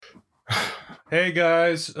Hey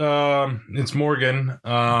guys, it's Morgan.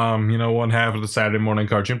 One half of the Saturday Morning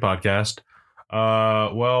Cartoon Podcast.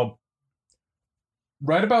 Well,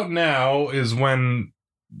 right about now is when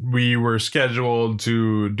we were scheduled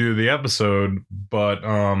to do the episode, but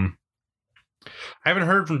I haven't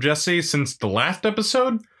heard from Jesse since the last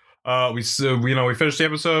episode. We finished the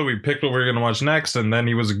episode, we picked what we were going to watch next, and then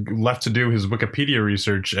he was left to do his Wikipedia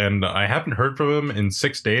research, and I haven't heard from him in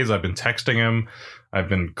 6 days. I've been texting him. I've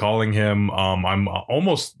been calling him. I'm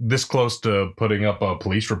almost this close to putting up a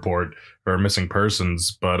police report for missing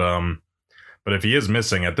persons, but if he is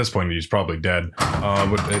missing at this point, he's probably dead.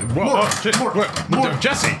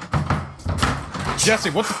 Jesse,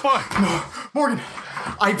 what the fuck? Morgan,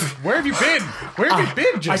 where have you been? Where have you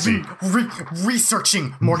been, Jesse? I've been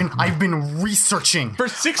researching, Morgan. I've been researching for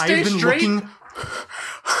 6 days straight.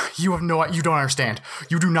 You don't understand.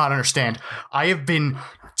 You do not understand. I have been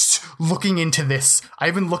looking into this.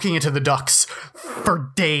 I've been looking into the ducks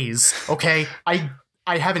for days. Okay, I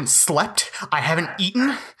haven't slept. I haven't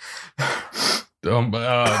eaten. I think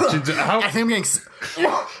I'm getting.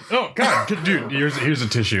 Oh God, dude! Here's a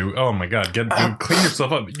tissue. Oh my God, clean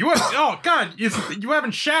yourself up. You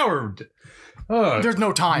haven't showered. There's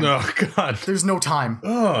no time. Oh God, there's no time.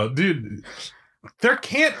 Oh, dude, there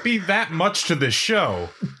can't be that much to this show.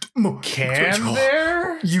 Can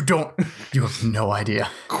there? You have no idea.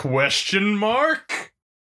 Question mark?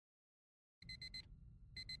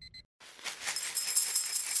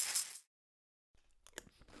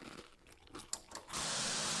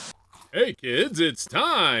 Hey kids, it's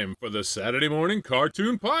time for the Saturday Morning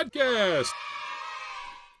Cartoon Podcast.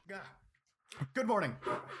 Good morning,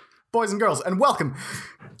 boys and girls, and welcome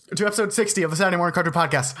to episode 60 of the Saturday Morning Cartoon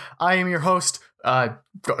Podcast. I am your host,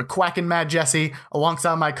 Quackin' Mad Jesse,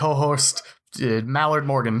 alongside my co-host, Mallard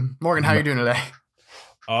Morgan. Morgan, how are you doing today?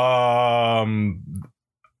 I'm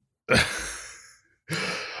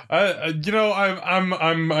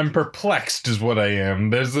perplexed, is what I am.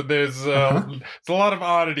 There's a lot of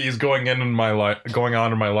oddities going on in my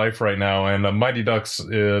life right now, and Mighty Ducks,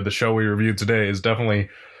 the show we reviewed today, is definitely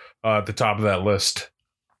at the top of that list.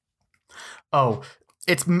 Oh,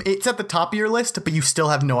 it's at the top of your list, but you still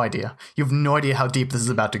have no idea. You have no idea how deep this is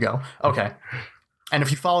about to go. Okay, and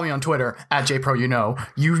if you follow me on Twitter at JPro,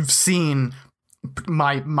 you've seen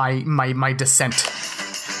my descent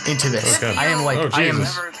into this. Okay. I am like,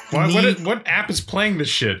 what app is playing this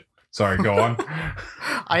shit? Sorry, go on.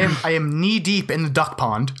 I am knee deep in the duck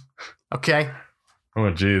pond. Okay.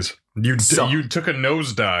 Oh jeez, you took a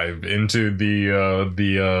nosedive into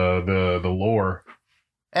the lore.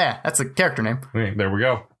 That's a character name. There we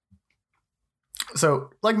go. So,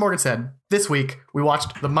 like Morgan said, this week we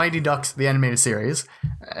watched the Mighty Ducks, the animated series,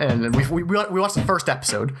 and we watched the first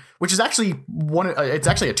episode, which is actually it's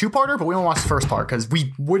actually a two-parter, but we only watched the first part because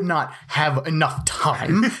we would not have enough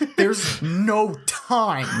time. There's no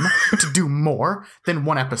time to do more than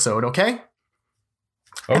one episode, okay?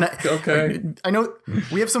 Okay. I know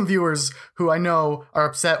we have some viewers who I know are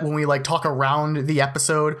upset when we talk around the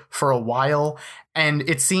episode for a while, and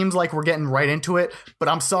it seems like we're getting right into it, but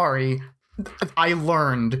I'm sorry. I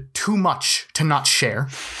learned too much to not share.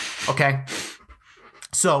 Okay.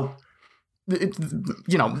 So, the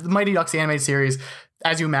Mighty Ducks, the animated series,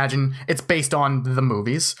 as you imagine, it's based on the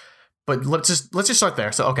movies, but let's just start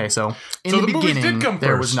there. So in the beginning,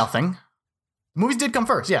 there was nothing. The movies did come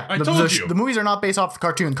first. Yeah. I told you. The movies are not based off the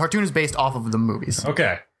cartoon. The cartoon is based off of the movies.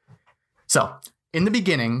 Okay. So in the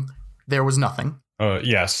beginning, there was nothing.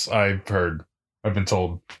 Yes, I've heard. I've been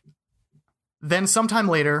told. Then sometime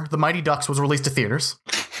later, The Mighty Ducks was released to theaters.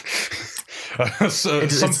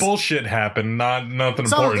 Some bullshit happened, nothing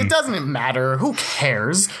important. It doesn't matter. Who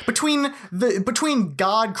cares? Between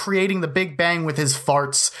God creating the Big Bang with his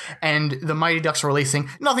farts and The Mighty Ducks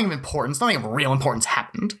releasing, nothing of importance, nothing of real importance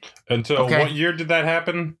happened. Until what year did that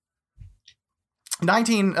happen?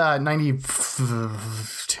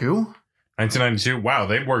 1992? 1992? Wow,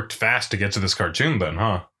 they worked fast to get to this cartoon then,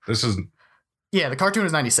 huh? Yeah, the cartoon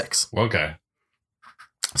is 96. Okay.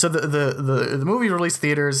 So the movie released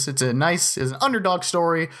theaters. It's an underdog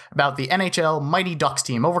story about the NHL Mighty Ducks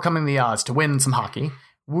team overcoming the odds to win some hockey.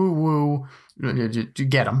 Woo woo, you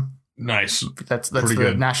get them. Nice. That's the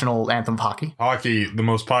good national anthem of hockey. Hockey, the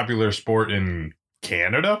most popular sport in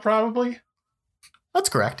Canada, probably. That's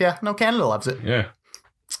correct. Yeah, no, Canada loves it. Yeah.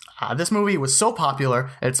 This movie was so popular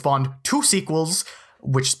it spawned 2 sequels,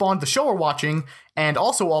 which spawned the show we're watching, and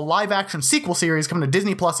also a live-action sequel series coming to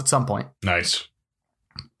Disney Plus at some point. Nice.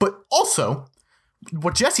 But also,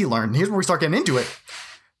 what Jesse learned, here's where we start getting into it,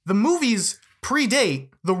 the movies predate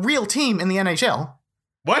the real team in the NHL.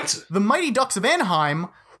 What? The Mighty Ducks of Anaheim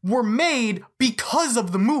were made because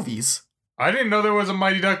of the movies. I didn't know there was a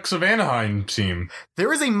Mighty Ducks of Anaheim team.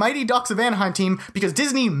 There is a Mighty Ducks of Anaheim team because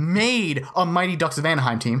Disney made a Mighty Ducks of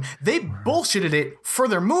Anaheim team. They bullshitted it for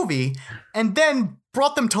their movie and then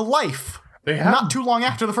brought them to life. Not too long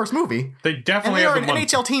after the first movie. They definitely and they have are the an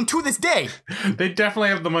NHL team to this day. They definitely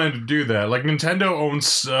have the money to do that. Like Nintendo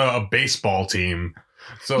owns a baseball team.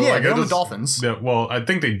 So Yeah, like they own the Dolphins. Yeah, well, I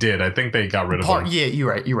think they did. I think they got rid of them. Yeah, you're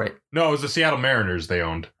right. No, it was the Seattle Mariners they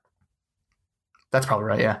owned. That's probably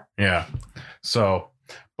right, yeah. Yeah. So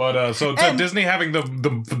Disney having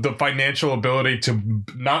the financial ability to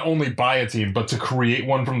not only buy a team but to create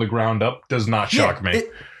one from the ground up does not shock me.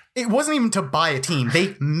 It wasn't even to buy a team.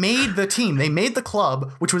 They made the team. They made the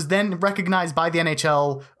club, which was then recognized by the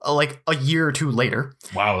NHL like a year or two later.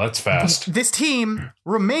 Wow, that's fast. This team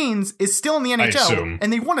is still in the NHL,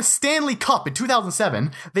 and they won a Stanley Cup in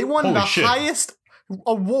 2007. They won highest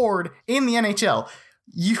award in the NHL.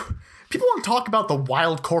 People want to talk about the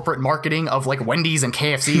wild corporate marketing of like Wendy's and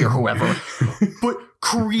KFC or whoever, but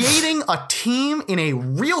creating a team in a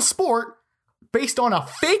real sport based on a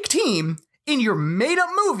fake team in your made-up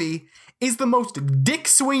movie is the most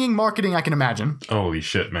dick-swinging marketing I can imagine. Holy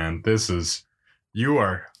shit, man. You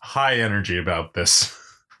are high energy about this.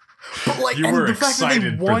 But like, you were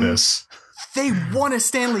excited for this. They won a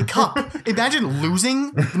Stanley Cup. Imagine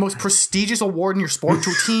losing the most prestigious award in your sport to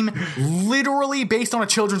a team literally based on a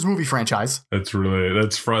children's movie franchise.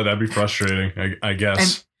 That'd be frustrating, I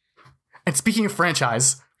guess. And speaking of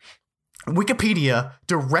franchise, Wikipedia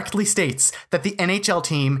directly states that the NHL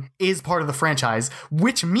team is part of the franchise,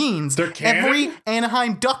 which means every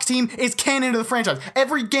Anaheim Ducks team is canon to the franchise.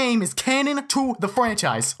 Every game is canon to the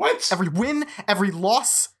franchise. What? Every win, every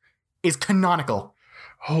loss is canonical.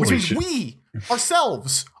 Holy which means shit. We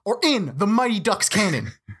ourselves are in the Mighty Ducks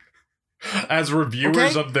canon. As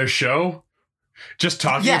reviewers of their show? Just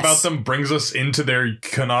talking about them brings us into their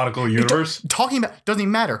canonical universe? Talking about doesn't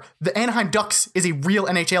even matter. The Anaheim Ducks is a real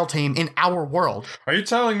NHL team in our world. Are you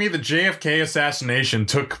telling me the JFK assassination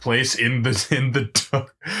took place in the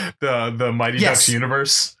Mighty Ducks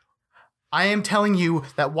universe? I am telling you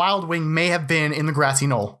that Wild Wing may have been in the grassy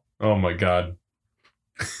knoll. Oh my god.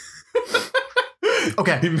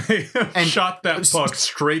 Okay. He may have shot that puck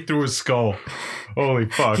straight through his skull. Holy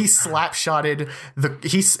fuck. He slap-shotted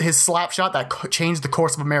his slap shot that changed the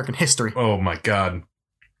course of American history. Oh my god.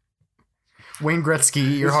 Wayne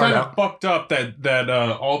Gretzky, your heart out. It's kind of fucked up that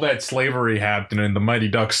all that slavery happened and the Mighty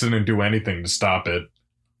Ducks didn't do anything to stop it.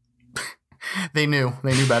 They knew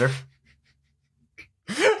better.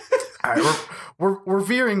 All right, we're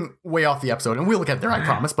veering way off the episode, and we'll get there, I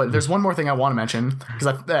promise. But there's one more thing I want to mention because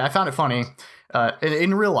I found it funny.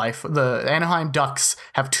 In real life, the Anaheim Ducks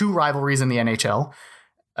have two rivalries in the NHL.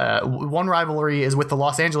 One rivalry is with the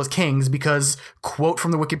Los Angeles Kings because, quote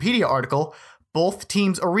from the Wikipedia article, both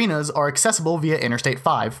teams' arenas are accessible via Interstate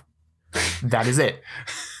 5. That is it.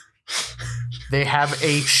 They have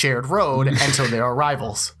a shared road, and so they are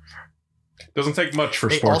rivals. Doesn't take much for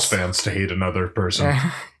sports fans to hate another person.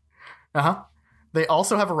 They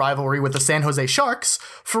also have a rivalry with the San Jose Sharks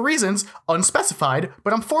for reasons unspecified,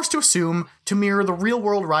 but I'm forced to assume to mirror the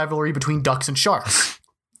real-world rivalry between Ducks and Sharks.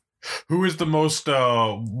 Who is the most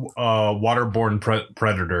waterborne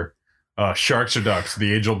predator? Sharks or Ducks?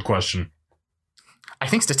 The age-old question. I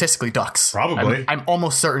think statistically Ducks. Probably. I'm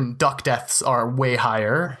almost certain duck deaths are way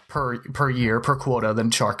higher per year, per quota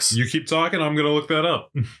than Sharks. You keep talking, I'm going to look that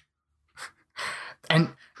up. And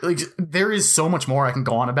like, there is so much more I can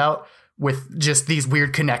go on about with just these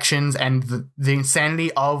weird connections and the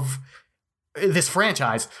insanity of this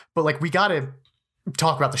franchise. But like, we got to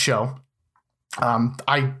talk about the show. Like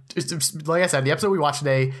I said, the episode we watched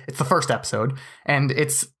today, it's the first episode, and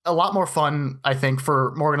it's a lot more fun, I think,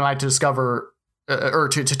 for Morgan and I to discover or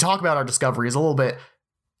to talk about our discoveries a little bit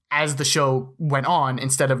as the show went on,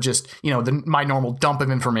 instead of just, my normal dump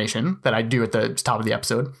of information that I do at the top of the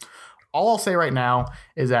episode. All I'll say right now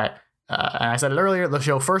is that, and I said it earlier, the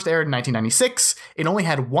show first aired in 1996. It only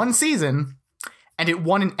had one season, and it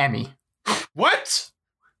won an Emmy. What?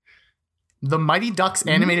 The Mighty Ducks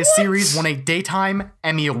animated series won a Daytime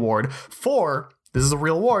Emmy Award for, this is a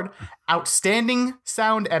real award, Outstanding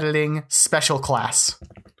Sound Editing Special Class.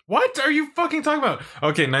 What are you fucking talking about?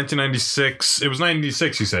 Okay, 1996. It was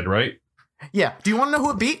 96, you said, right? Yeah. Do you want to know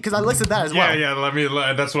who it beat? Because I listed that as well.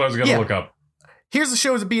 Yeah, that's what I was going to look up. Here's the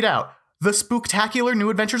shows it beat out. The Spooktacular New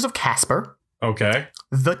Adventures of Casper. Okay.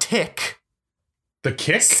 The Tick. The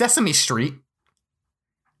Kick? Sesame Street.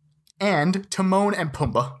 And Timon and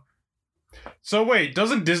Pumbaa. So wait,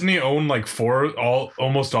 doesn't Disney own like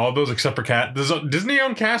almost all of those except for Cat? Does Disney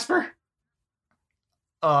own Casper?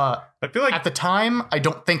 I feel like at the time, I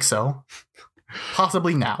don't think so.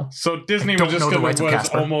 possibly now. So Disney don't was just know the gonna, rights of was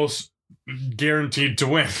Casper. almost guaranteed to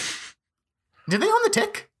win. Did they own the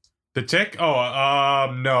Tick? The Tick?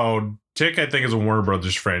 Oh, no. Tick, I think, is a Warner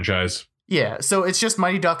Brothers franchise. Yeah, so it's just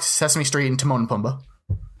Mighty Ducks, Sesame Street, and Timon and Pumbaa,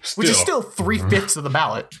 which is still 3/5 of the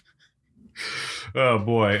ballot. Oh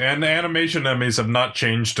boy, and the animation Emmys have not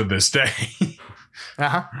changed to this day.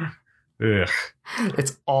 Uh-huh. Ugh.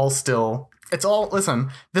 It's all.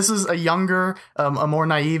 Listen, this is a younger, a more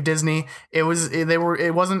naive Disney. It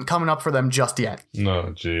wasn't coming up for them just yet.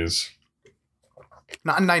 No, jeez.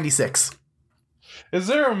 Not in 96. Is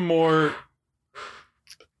there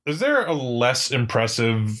a less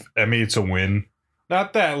impressive Emmy to win?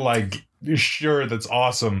 Not that, like, sure, that's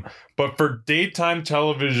awesome, but for daytime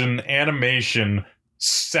television, animation,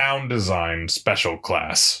 sound design, special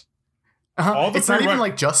class. Uh-huh. It's not even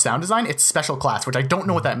like just sound design, it's special class, which I don't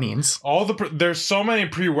know what that means. There's so many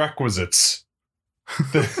prerequisites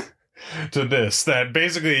to this that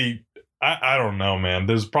basically, I don't know, man.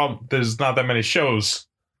 There's not that many shows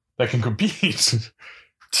that can compete.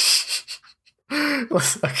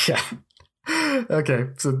 Okay,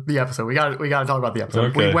 so the episode. We got to talk about the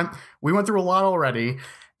episode. Okay. We went through a lot already,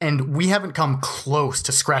 and we haven't come close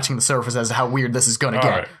to scratching the surface as to how weird this is going to get.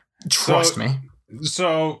 Right. Trust me.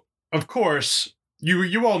 So, of course,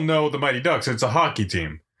 you all know the Mighty Ducks. It's a hockey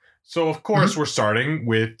team. So, of course, we're starting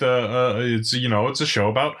with it's a show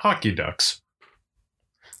about hockey ducks.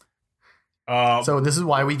 So this is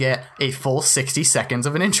why we get a full 60 seconds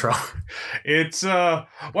of an intro. It's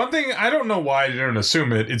one thing, I don't know why I didn't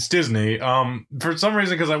assume it. It's Disney. For some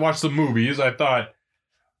reason, because I watched the movies, I thought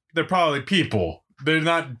they're probably people. They're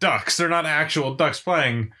not ducks. They're not actual ducks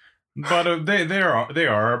playing. But they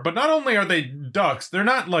are. But not only are they ducks, they're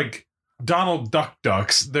not like Donald Duck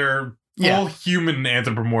ducks. They're full human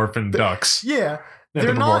anthropomorphic ducks. Yeah.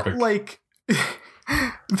 They're not like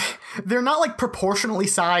they're not like proportionally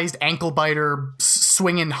sized ankle biter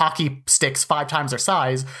swinging hockey sticks 5 times their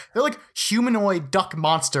size. They're like humanoid duck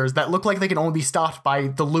monsters that look like they can only be stopped by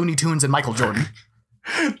the Looney Tunes and Michael Jordan.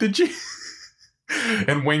 Did you?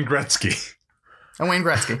 And Wayne Gretzky. And Wayne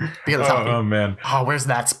Gretzky. Because hockey. Oh man. Oh, where's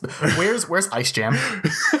that? Where's Ice Jam?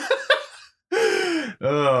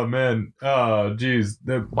 Oh man. Oh geez.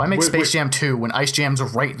 Why make Space Jam 2 when Ice Jam's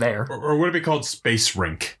right there? Or would it be called Space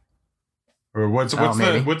Rink? Or what's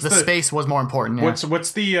the space was more important. Yeah.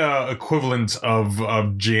 What's the equivalent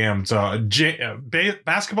of jam?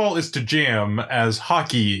 Basketball is to jam as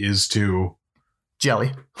hockey is to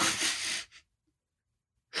jelly.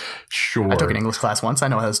 Sure. I took an English class once. I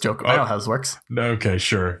know how this works. Okay,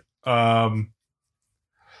 sure. All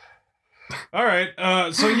right.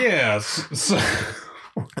 So yeah. So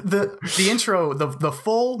the intro, the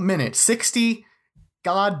full minute, 60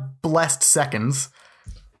 God blessed seconds.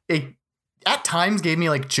 It at times gave me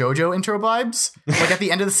like JoJo intro vibes. Like at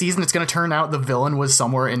the end of the season, it's going to turn out the villain was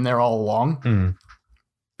somewhere in there all along.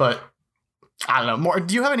 But I don't know. More.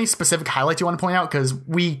 Do you have any specific highlights you want to point out? Because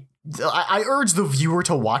I urge the viewer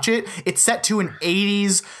to watch it. It's set to an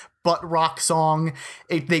 80s butt rock song.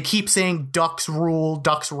 They keep saying ducks rule,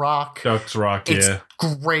 ducks rock. Ducks rock, it's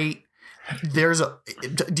great. Do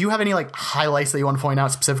you have any like highlights that you want to point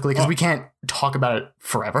out specifically? Because we can't talk about it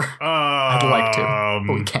forever. I'd like to,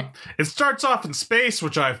 but we can't. It starts off in space,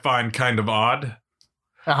 which I find kind of odd.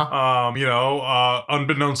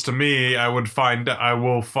 Unbeknownst to me, I will find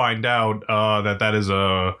out that is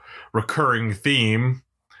a recurring theme.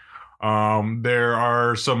 There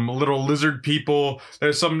are some little lizard people.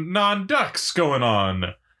 There's some non-ducks going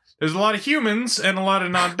on. There's a lot of humans and a lot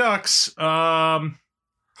of non-ducks.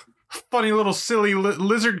 Funny little silly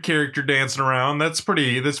lizard character dancing around. That's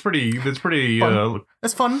pretty. Fun.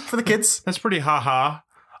 That's fun for the kids. That's pretty haha.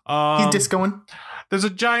 He's discoing. There's a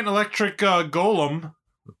giant electric golem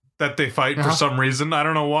that they fight for some reason. I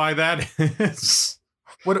don't know why that is.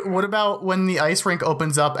 What about when the ice rink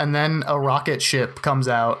opens up and then a rocket ship comes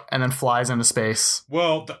out and then flies into space?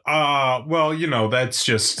 Well, that's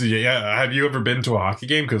just have you ever been to a hockey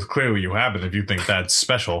game? Because clearly you haven't. If you think that's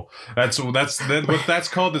special, what that's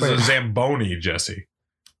called is a Zamboni, Jesse.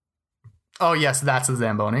 Oh yes, that's a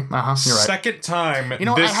Zamboni. You're right. Second time. I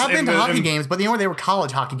have been to hockey games, but they were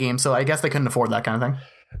college hockey games, so I guess they couldn't afford that kind of thing.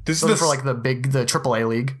 Those are for like the AAA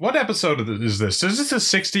league. What episode is this? Is this the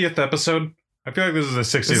 60th episode? I feel like this is the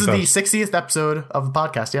 60th. This is the 60th episode of the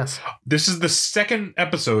podcast, yes. This is the second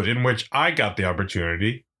episode in which I got the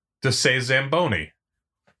opportunity to say Zamboni.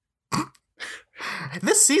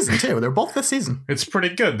 This season, too. They're both this season. It's pretty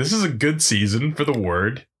good. This is a good season for the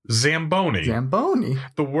word Zamboni. Zamboni.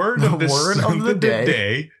 The word of the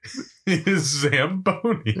day is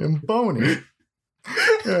Zamboni. Zamboni.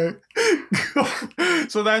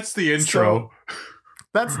 So that's the intro.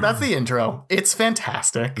 That's the intro. It's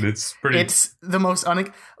fantastic. It's pretty. It's the most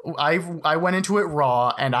I went into it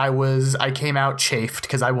raw, and I came out chafed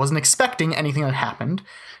because I wasn't expecting anything that happened.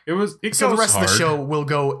 It So goes the rest hard. of the show will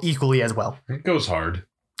go equally as well. It goes hard.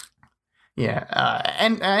 Yeah,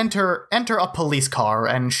 and enter a police car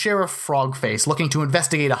and Sheriff Frogface looking to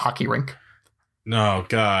investigate a hockey rink. Oh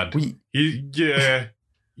God.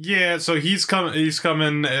 Yeah. So he's coming. He's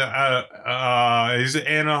Anaheim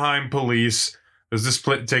police. As this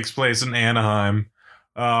takes place in Anaheim,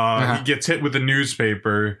 he gets hit with a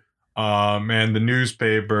newspaper. And the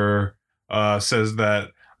newspaper says that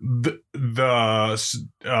the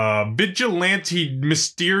vigilante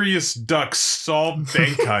mysterious ducks solved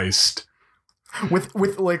bank heist.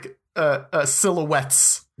 with like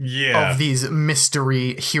silhouettes Yeah. of these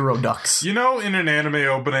mystery hero ducks. You know, in an anime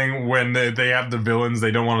opening, when they have the villains,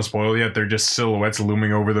 they don't want to spoil yet. They're just silhouettes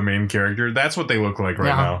looming over the main character. That's what they look like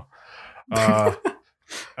right now.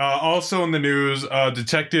 Also in the news,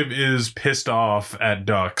 detective is pissed off at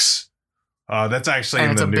ducks. That's actually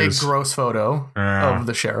And in it's the a news. big gross photo of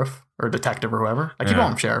the sheriff or detective or whoever. I keep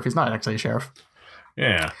calling him sheriff. He's not actually a sheriff.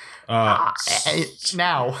 Yeah.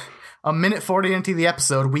 Now, a minute 40 into the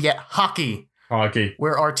episode, we get hockey, Hockey.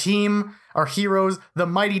 where our team, our heroes, the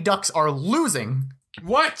Mighty Ducks, are losing.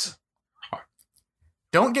 What?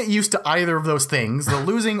 Don't get used to either of those things, the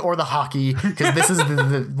losing or the hockey, because this is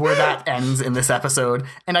where that ends in this episode.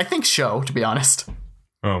 And I think show, to be honest.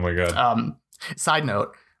 Oh my God. Side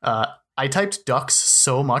note, I typed ducks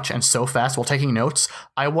so much and so fast while taking notes,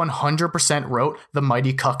 I 100% wrote the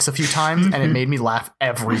Mighty Cucks a few times, and it made me laugh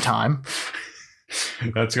every time.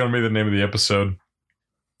 That's gonna be the name of the episode.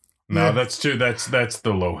 No, Yeah. that's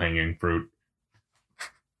the low-hanging fruit.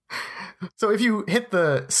 So if you hit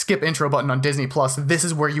the skip intro button on Disney Plus, this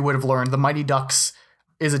is where you would have learned the Mighty Ducks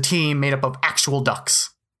is a team made up of actual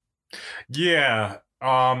ducks. Yeah.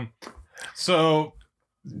 So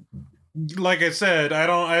like I said, I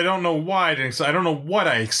don't know why I don't know what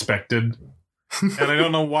I expected. And I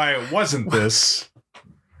don't know why it wasn't this.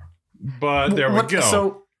 But there we go.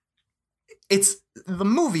 So it's the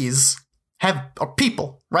movies are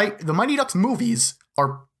people, right? The Mighty Ducks movies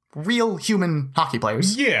are real human hockey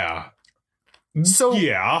players. Yeah. So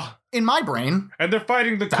Yeah. in my brain, And they're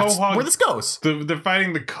fighting the that's Quahog. where this goes. They're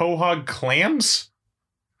fighting the Quahog clams?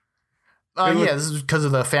 They look- Yeah, this is because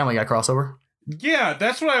of the Family Guy crossover. Yeah,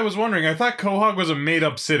 that's what I was wondering. I thought Quahog was a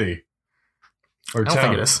made-up city. Or I don't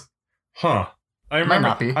think it is. Huh. I It remember, might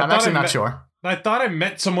not be. I'm actually not sure. I thought I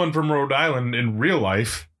met someone from Rhode Island in real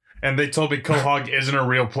life, and they told me Quahog isn't a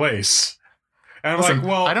real place. And I'm Listen, like,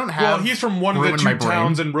 well, I don't have he's from one of room the in my two brain.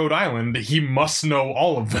 towns in Rhode Island. He must know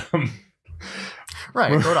all of them.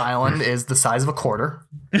 Right, Rhode Island is the size of a quarter.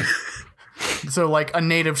 So, like, a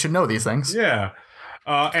native should know these things. Yeah.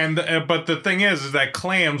 But the thing is that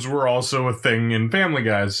clams were also a thing in Family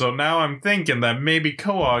Guy. So now I'm thinking that maybe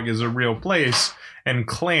Quahog is a real place and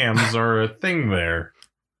clams are a thing there.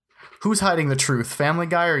 Who's hiding the truth, Family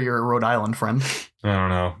Guy or your Rhode Island friend? I don't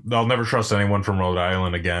know. I'll never trust anyone from Rhode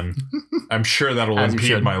Island again. I'm sure that'll As you impede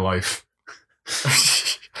should. my life.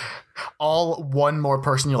 All one more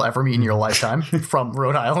person you'll ever meet in your lifetime from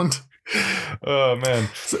Rhode Island. Oh man.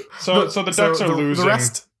 So the Ducks are losing, The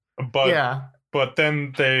rest, but yeah. but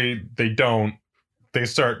then they don't. They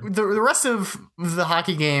start. The rest of the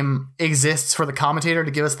hockey game exists for the commentator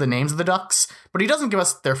to give us the names of the Ducks, but he doesn't give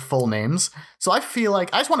us their full names. So I feel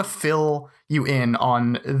like I just want to fill you in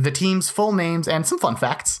on the team's full names and some fun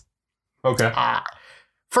facts. Okay.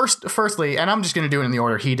 Firstly, and I'm just going to do it in the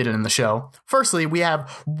order he did it in the show. Firstly, we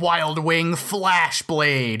have Wild Wing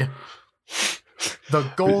Flashblade, the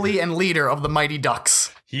goalie and leader of the Mighty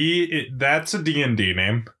Ducks. That's a D&D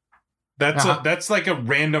name. That's like a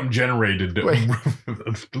random generated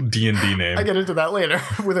D&D name. I get into that later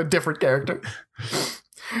with a different character.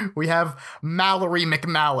 We have Mallory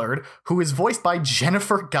McMallard, who is voiced by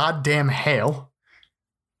Jennifer Goddamn Hale.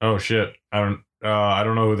 Oh shit. I don't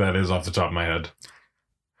know who that is off the top of my head.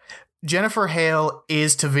 Jennifer Hale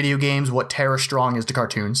is to video games what Tara Strong is to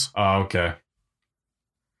cartoons. Oh, okay.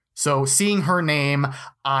 So seeing her name,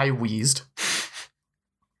 I wheezed.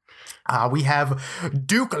 We have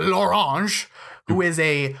Duke Lorange, who is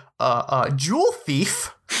a jewel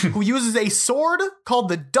thief who uses a sword called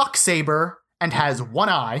the Duck Saber and has one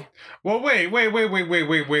eye. Well, wait.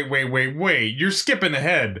 You're skipping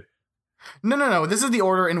ahead. No. This is the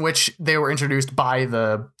order in which they were introduced by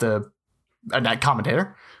the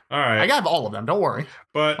commentator. All right. I have all of them. Don't worry.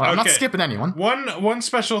 But I'm not okay. skipping anyone. One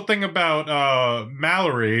special thing about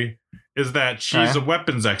Mallory is that she's a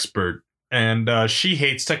weapons expert. and she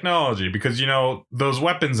hates technology because, you know, those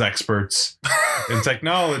weapons experts in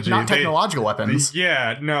technology. Not technological weapons.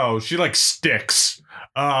 Yeah, no, she likes sticks.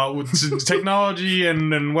 With technology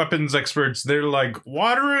and weapons experts, they're like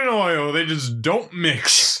water and oil. They just don't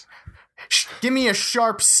mix. Give me a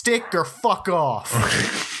sharp stick or fuck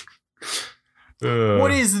off.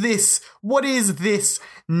 What is this? What is this?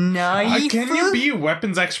 Knife? Can you be a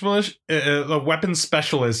weapons specialist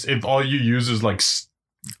if all you use is like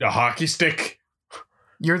a hockey stick?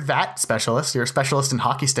 You're that specialist. You're a specialist in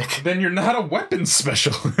hockey stick. Then you're not a weapons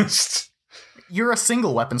specialist. You're a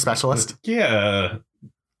single weapon specialist. Yeah.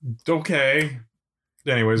 Okay.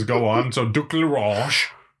 Anyways, go on. So Duke L'Orange.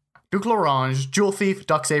 Duke L'Orange, Jewel Thief,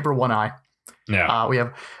 Duck Saber, One Eye. Yeah. We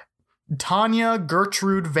have Tanya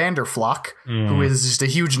Gertrude Vanderflock, who is just a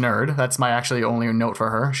huge nerd. That's my actually only note for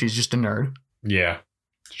her. She's just a nerd. Yeah.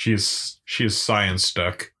 She is science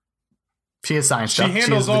duck. She is science duck. She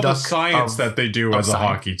handles all the duck science that they do as a science.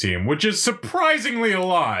 hockey team, which is surprisingly a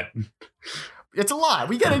lot. It's a lot.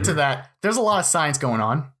 We get into that. There's a lot of science going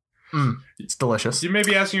on. It's delicious. You may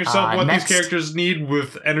be asking yourself what next. these characters need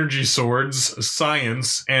with energy swords,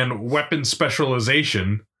 science, and weapon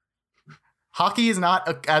specialization. Hockey is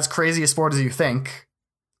not as crazy a sport as you think.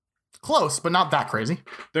 Close, but not that crazy.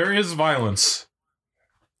 There is violence.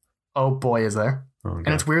 Oh boy, is there. Okay.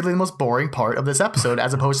 And it's weirdly the most boring part of this episode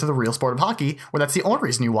as opposed to the real sport of hockey, where that's the only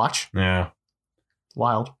reason you watch. Yeah.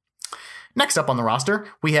 Wild. Next up on the roster,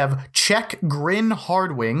 we have Czech Grin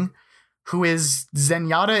Hardwing, who is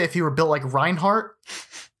Zenyatta if he were built like Reinhardt,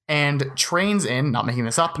 and trains in, not making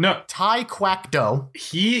this up, No. Tai Quack Do.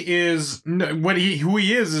 He is who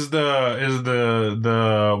he is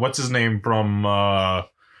the what's his name from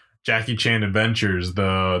Jackie Chan Adventures,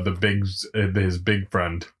 the big his big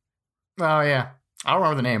friend. Oh yeah. I don't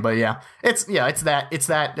remember the name, but yeah. It's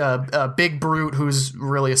that big brute who's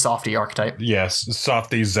really a softy archetype. Yes,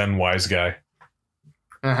 softy Zen wise guy.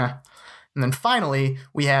 Uh-huh. And then finally,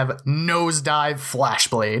 we have Nosedive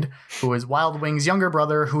Flashblade, who is Wild Wing's younger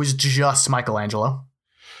brother, who's just Michelangelo.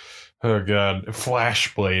 Oh god,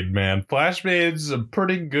 Flashblade, man. Flashblade's a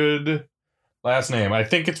pretty good last name. I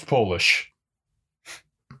think it's Polish.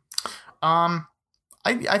 I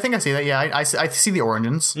think I see that. Yeah, I see the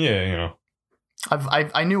origins. Yeah, you know.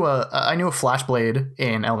 I knew a Flashblade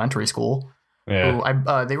in elementary school. Yeah.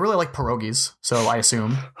 Who they really like pierogies, so I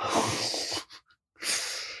assume.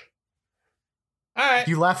 Alright.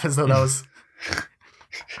 You laugh as though that was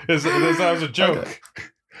that was a joke. Okay.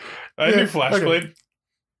 I knew Flashblade.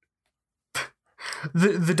 Okay.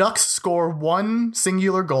 The Ducks score one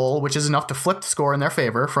singular goal, which is enough to flip the score in their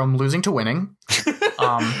favor from losing to winning.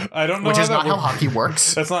 I don't know, which is not how works. hockey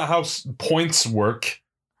works. That's not how points work.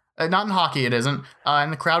 Not in hockey, it isn't.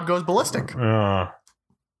 And the crowd goes ballistic.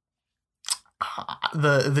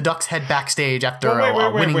 The Ducks head backstage after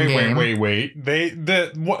a winning game. Wait.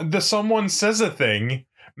 The someone says a thing.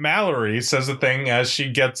 Mallory says a thing as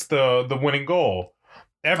she gets the winning goal.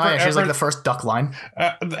 She's like the first duck line.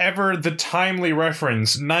 Ever the timely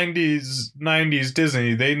reference, 90s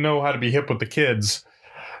Disney, they know how to be hip with the kids.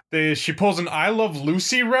 She pulls an I Love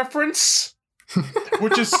Lucy reference,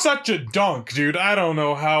 which is such a dunk, dude. I don't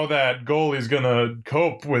know how that goalie's gonna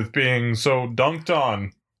cope with being so dunked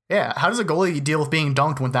on. Yeah, how does a goalie deal with being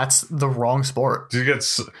dunked when that's the wrong sport? He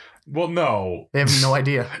gets, well, no. They have no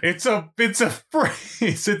idea. It's a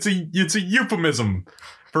phrase. It's a euphemism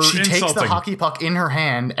for she insulting. takes the hockey puck in her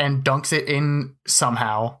hand and dunks it in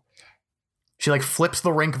somehow. She like flips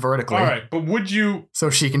the rink vertically. All right, but would she can dunk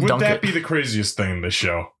it? Would that be the craziest thing in this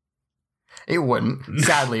show? It wouldn't.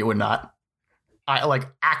 Sadly, it would not. I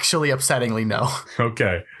actually upsettingly no.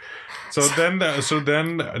 Okay. So then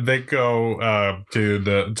they go to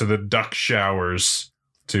the duck showers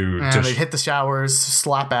they hit the showers,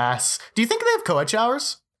 slap ass. Do you think they have co-ed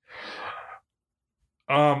showers?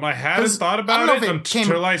 I hadn't thought about it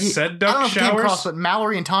until I said duck I don't know if it came showers. across, but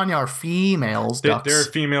Mallory and Tanya are females ducks. They're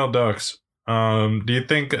female ducks. Do you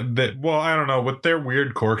think that? Well, I don't know. With their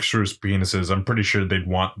weird corkscrew penises, I'm pretty sure they'd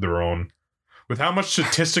want their own. With how much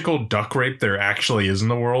statistical duck rape there actually is in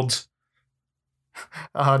the world.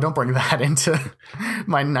 Don't bring that into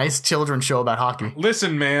my nice children's show about hockey.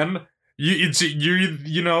 Listen, man. You're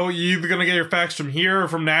either gonna get your facts from here or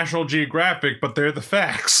from National Geographic, but they're the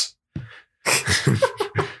facts.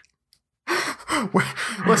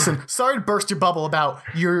 Listen, sorry to burst your bubble about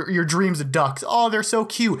your dreams of ducks. Oh, they're so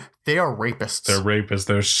cute. They are rapists. They're rapists.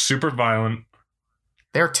 They're super violent.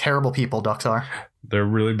 They're terrible people, ducks are. They're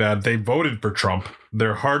really bad. They voted for Trump.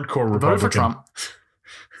 They're hardcore Republican. Voted for Trump.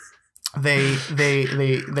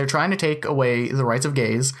 They're trying to take away the rights of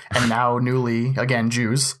gays and now newly again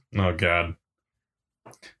Jews. Oh God.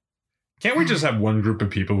 Can't we just have one group of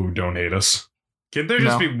people who don't hate us? Can't there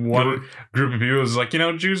just No. be one group of people who's like,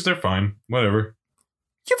 Jews, they're fine. Whatever.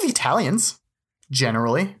 You have the Italians,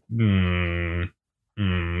 generally.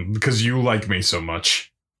 Because you like me so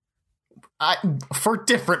much. For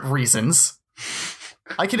different reasons.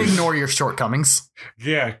 I can ignore your shortcomings.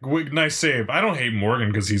 Yeah, nice save. I don't hate Morgan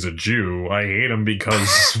because he's a Jew. I hate him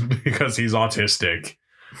because because he's autistic.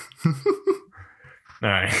 All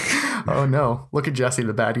right. Oh no! Look at Jesse,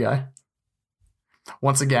 the bad guy.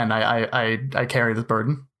 Once again, I carry the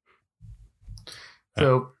burden.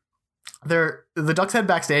 So, the Ducks head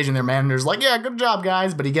backstage, and their manager's like, "Yeah, good job,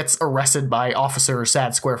 guys," but he gets arrested by Officer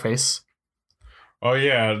Sad Squareface. Oh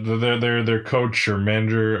yeah, their coach or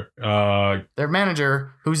manager. Their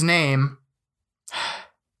manager, whose name,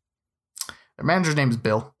 their manager's name is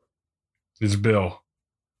Bill. Is Bill.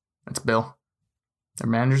 It's Bill. Their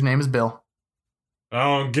manager's name is Bill. I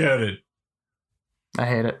don't get it. I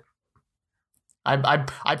hate it.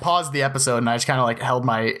 I paused the episode and I just kind of like held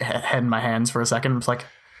my head in my hands for a second. It's like,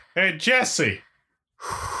 hey Jesse.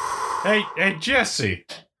 Hey Jesse.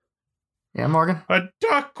 Yeah, Morgan. A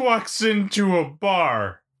duck walks into a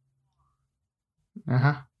bar.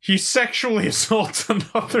 He sexually assaults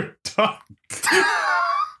another duck.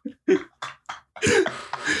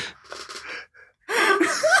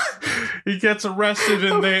 He gets arrested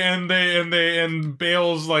and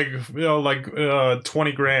bails like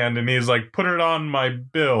 20 grand, and he's like, put it on my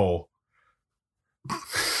bill.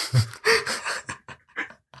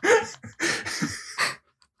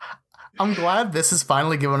 I'm glad this has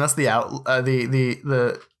finally given us the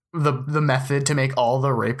method to make all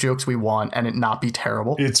the rape jokes we want and it not be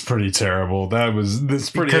terrible. It's pretty terrible.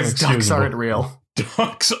 This pretty because inexcusable. ducks aren't real.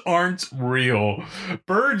 Ducks aren't real.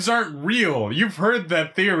 Birds aren't real. You've heard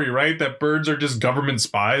that theory, right? That birds are just government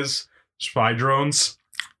spies, spy drones.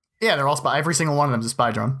 Yeah, they're all every single one of them is a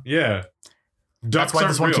spy drone. Yeah, That's why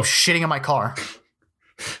this one keeps shitting in my car.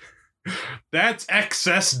 That's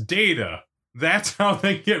excess data. That's how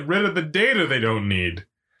they get rid of the data they don't need.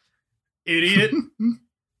 Idiot.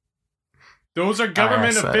 Those are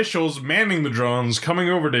government officials manning the drones coming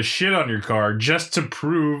over to shit on your car just to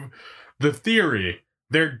prove the theory.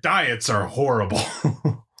 Their diets are horrible.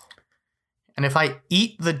 And if I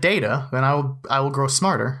eat the data, then I will grow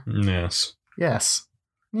smarter. Yes. Yes.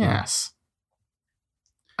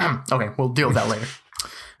 Okay, we'll deal with that later.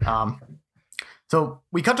 So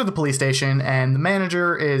we cut to the police station, and the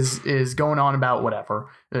manager is going on about whatever.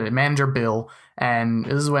 Manager Bill, and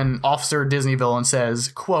this is when Officer Disney Villain says,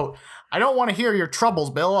 quote, "I don't want to hear your troubles,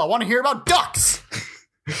 Bill. I want to hear about ducks."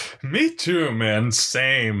 Me too, man.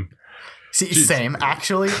 Same. See, same.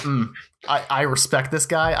 Actually, I respect this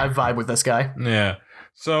guy. I vibe with this guy. Yeah.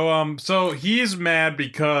 So he's mad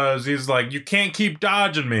because he's like, you can't keep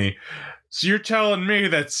dodging me. So you're telling me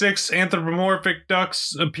that 6 anthropomorphic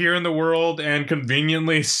ducks appear in the world and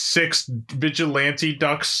conveniently 6 vigilante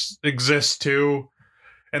ducks exist too?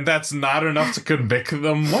 And that's not enough to convict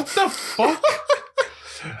them? What the fuck?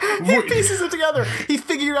 He pieces it together. He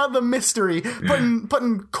figured out the mystery, putting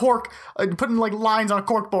like lines on a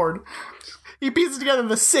corkboard. He pieces together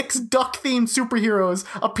the 6 duck-themed superheroes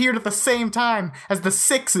appeared at the same time as the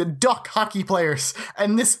 6 duck hockey players,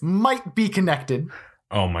 and this might be connected.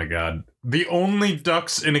 Oh my god. The only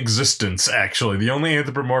ducks in existence, actually. The only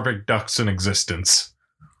anthropomorphic ducks in existence.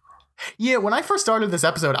 Yeah, when I first started this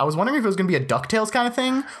episode, I was wondering if it was going to be a DuckTales kind of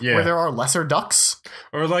thing, where there are lesser ducks.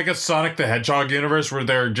 Or like a Sonic the Hedgehog universe, where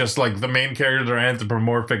they're just like the main characters are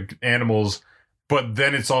anthropomorphic animals, but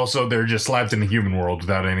then it's also they're just slapped in the human world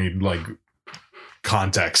without any, like,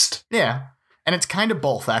 context. Yeah. And it's kind of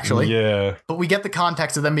both, actually. Yeah. But we get the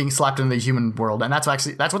context of them being slapped into the human world, and that's what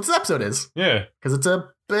this episode is. Yeah. Because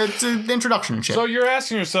it's an introduction and shit. So you're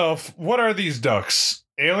asking yourself, what are these ducks?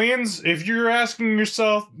 Aliens? If you're asking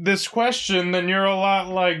yourself this question, then you're a lot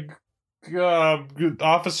like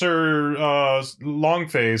Officer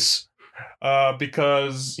Longface,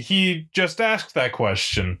 because he just asked that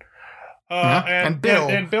question. And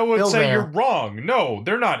Bill would say, you're wrong. No,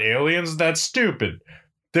 they're not aliens. That's stupid.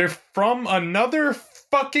 They're from another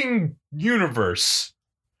fucking universe,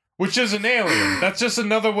 which is an alien. That's just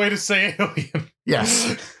another way to say alien.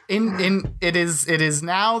 Yes. It is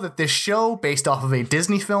now that this show, based off of a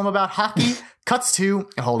Disney film about hockey, cuts to,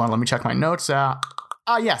 hold on, let me check my notes.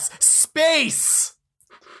 Yes, space.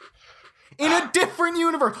 In a different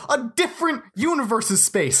universe's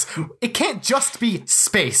space. It can't just be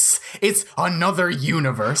space. It's another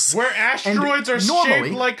universe. Where asteroids are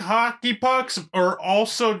shaped like hockey pucks or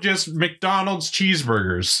also just McDonald's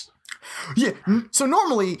cheeseburgers. Yeah, so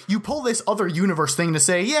normally you pull this other universe thing to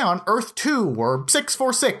say, yeah, on Earth 2 or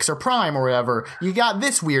 646 or Prime or whatever, you got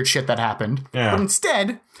this weird shit that happened. Yeah. But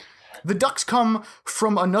instead, the ducks come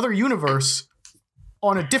from another universe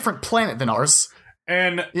on a different planet than ours.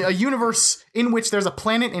 And A universe in which there's a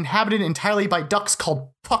planet inhabited entirely by ducks called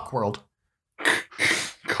Puck World.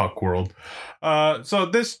 Cuck World. So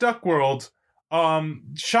this Duck World,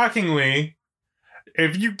 shockingly,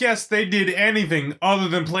 if you guess they did anything other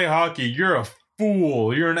than play hockey, you're a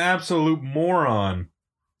fool. You're an absolute moron.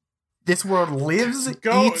 This world lives,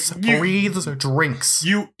 eats, breathes, drinks.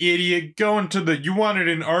 You idiot. You wanted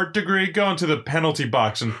an art degree? Go into the penalty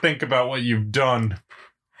box and think about what you've done.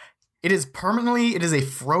 It is a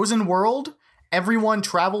frozen world. Everyone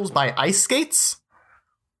travels by ice skates.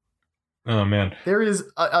 Oh, man. There is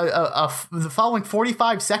the following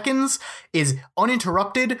 45 seconds is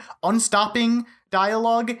uninterrupted, unstopping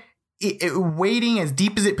dialogue, wading as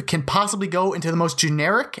deep as it can possibly go into the most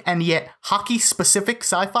generic and yet hockey-specific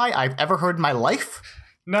sci-fi I've ever heard in my life.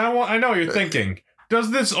 Now, I know what you're thinking. Does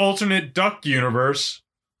this alternate Duck universe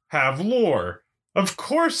have lore? Of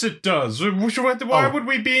course it does. Why would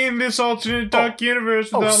we be in this alternate Duck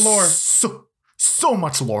universe without lore? So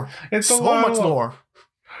much lore. It's so much lore.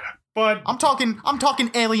 But I'm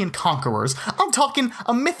talking alien conquerors. I'm talking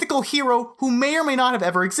a mythical hero who may or may not have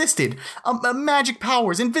ever existed. Magic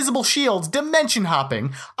powers, invisible shields, dimension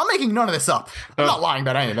hopping. I'm making none of this up. I'm not lying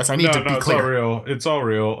about any of this. I need to be clear. It's all real. It's all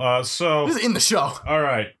real. So this is in the show. All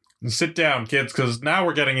right. Sit down, kids, because now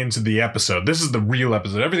we're getting into the episode. This is the real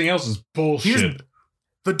episode. Everything else is bullshit. Here's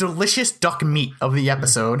the delicious duck meat of the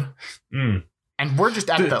episode. And we're just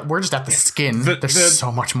at the skin. There's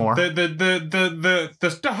so much more. The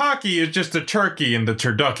hockey is just the turkey and the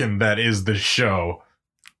turducken that is the show.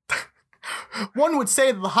 One would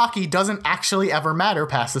say that the hockey doesn't actually ever matter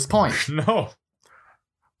past this point. No.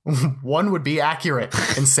 One would be accurate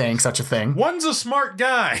in saying such a thing. One's a smart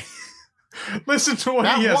guy. Listen to what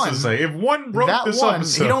he has to say. If one wrote this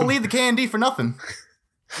episode, he don't lead the K&D for nothing.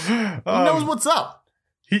 He knows what's up.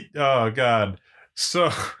 Oh God. So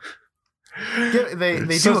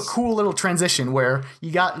they do a cool little transition where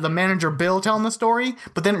you got the manager Bill telling the story,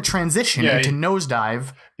 but then it transitioned into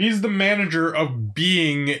Nosedive. He's the manager of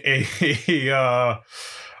being a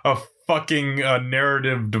fucking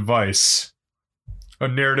narrative device, a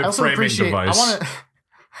narrative framing device.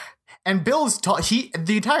 And Bill's the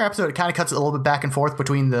entire episode kind of cuts a little bit back and forth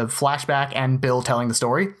between the flashback and Bill telling the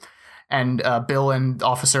story, and Bill and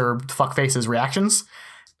Officer Fuckface's reactions.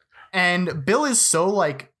 And Bill is so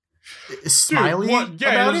like smiley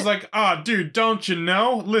about it. Like, dude, don't you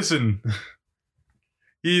know? Listen,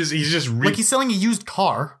 he's just like he's selling a used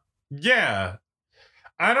car. Yeah,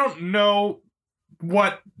 I don't know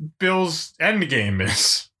what Bill's endgame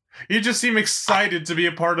is. He just seemed excited to be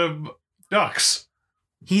a part of Ducks.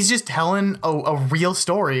 He's just telling a real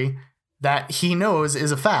story that he knows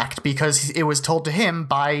is a fact because it was told to him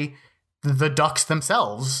by the Ducks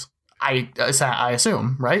themselves. I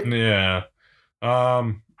assume, right? Yeah.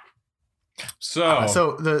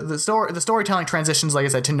 So the storytelling transitions, like I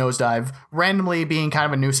said, to Nosedive, randomly being kind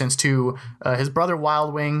of a nuisance to his brother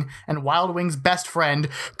Wild Wing and Wild Wing's best friend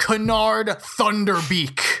Canard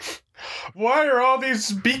Thunderbeak. Why are all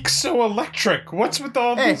these beaks so electric? What's with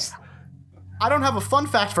all this? I don't have a fun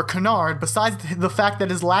fact for Canard besides the fact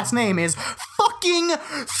that his last name is fucking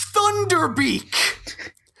Thunderbeak.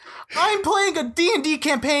 I'm playing a D&D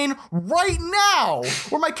campaign right now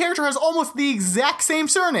where my character has almost the exact same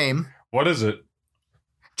surname. What is it?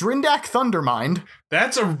 Drindak Thundermind.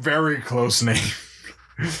 That's a very close name.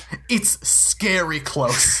 It's scary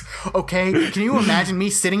close, okay? Can you imagine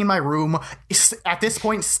me sitting in my room, at this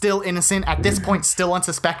point still innocent, at this point still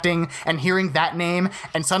unsuspecting, and hearing that name,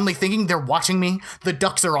 and suddenly thinking they're watching me? The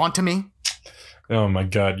Ducks are onto me? Oh my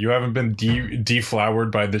God, you haven't been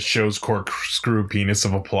deflowered by the show's corkscrew penis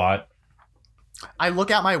of a plot? I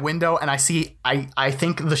look out my window and I see, I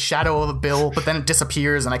think the shadow of a bill, but then it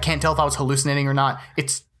disappears and I can't tell if I was hallucinating or not.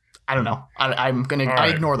 I don't know. I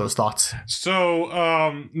ignore those thoughts. So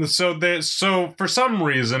for some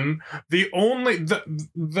reason, the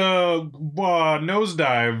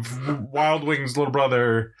Nosedive, Wild Wing's little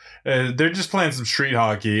brother, they're just playing some street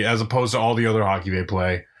hockey as opposed to all the other hockey they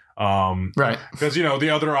play. Right. Because, the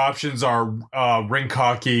other options are rink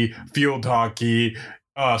hockey, field hockey,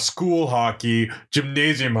 school hockey,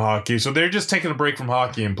 gymnasium hockey. So they're just taking a break from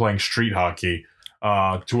hockey and playing street hockey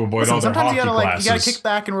to avoid all their hockey classes. You gotta kick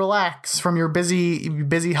back and relax from your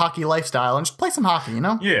busy hockey lifestyle and just play some hockey,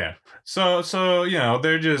 Yeah. So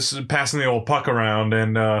they're just passing the old puck around,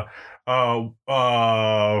 and fucking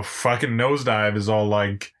Nosedive is all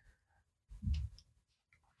like,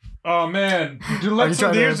 Oh man, dude, Are you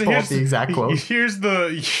trying to pull up the exact quote? Here's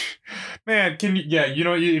the man. Can you? Yeah, you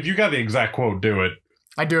know, if you got the exact quote, do it.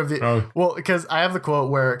 I do have the well, because I have the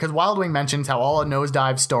quote because Wild Wing mentions how all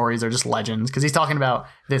Nosedive stories are just legends because he's talking about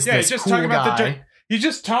this he's just cool talking about guy. He's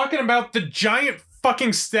just talking about the giant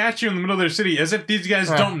fucking statue in the middle of their city, as if these guys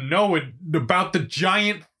don't know about the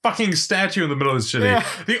giant fucking statue in the middle of the city. Yeah.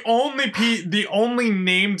 The only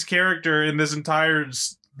named character in this entire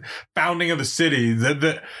founding of the city,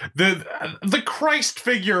 the Christ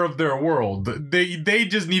figure of their world. They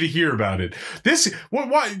just need to hear about it.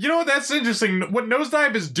 What you know, that's interesting. What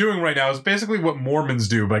Nosedive is doing right now is basically what Mormons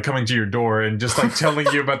do by coming to your door and just like telling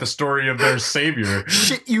you about the story of their savior.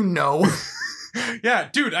 Shit, you know. Yeah,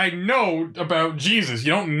 dude, I know about Jesus.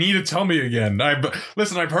 You don't need to tell me again.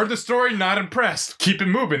 Listen, I've heard the story, not impressed. Keep it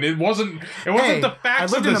moving. It wasn't the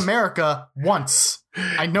facts. I lived in America once.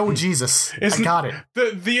 I know Jesus. I got it.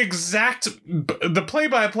 The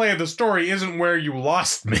play-by-play of the story isn't where you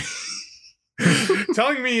lost me.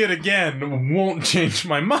 Telling me it again won't change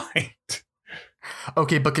my mind.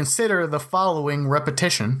 Okay, but consider the following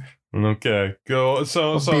repetition. Okay, go.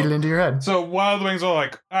 So beat it into your head. So Wild Wings are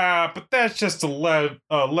like, but that's just a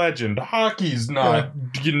legend. Hockey's not.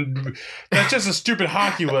 That's just a stupid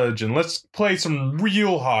hockey legend. Let's play some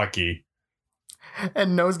real hockey.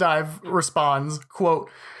 And Nosedive responds, quote,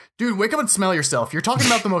 "Dude, wake up and smell yourself. You're talking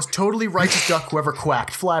about the most totally righteous duck who ever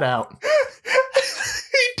quacked, flat out."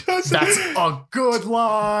 That's a good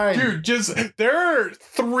line. Dude, there are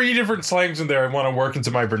 3 different slangs in there I want to work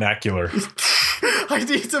into my vernacular.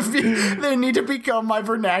 They need to become my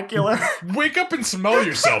vernacular. Wake up and smell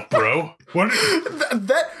yourself, bro. What?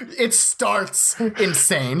 It starts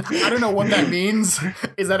insane. I don't know what that means.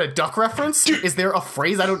 Is that a duck reference? Dude. Is there a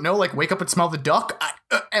phrase I don't know, like wake up and smell the duck?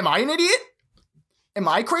 Am I an idiot? Am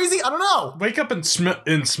I crazy? I don't know. Wake up and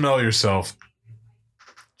smell yourself.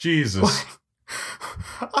 Jesus. What?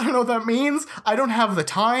 I don't know what that means. I don't have the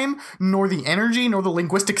time, nor the energy, nor the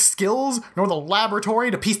linguistic skills, nor the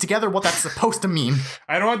laboratory to piece together what that's supposed to mean.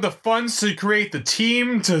 I don't have the funds to create the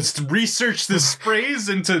team to research this phrase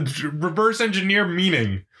and to reverse engineer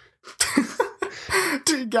meaning.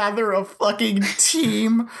 To gather a fucking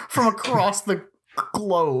team from across the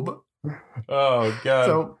globe. Oh, God.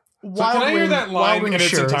 So can I hear that line in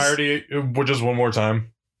its entirety just one more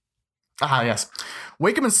time? Yes.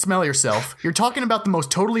 Wake up and smell yourself. You're talking about the most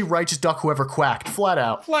totally righteous duck who ever quacked. Flat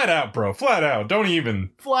out. Flat out, bro. Flat out. Don't even.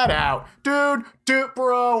 Flat out. Dude,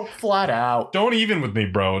 bro. Flat out. Don't even with me,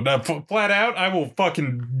 bro. Flat out, I will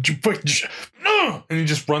fucking... And he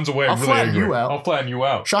just runs away. I'll flatten you out. I'll flatten you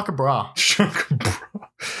out. Shaka bra. Shaka bra.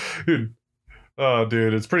 Dude. Oh,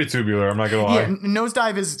 dude, it's pretty tubular. I'm not gonna lie. Yeah,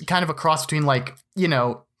 Nosedive is kind of a cross between, like, you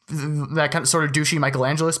know, that kind of sort of douchey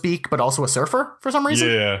Michelangelo speak, but also a surfer for some reason.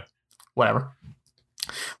 Yeah. Whatever.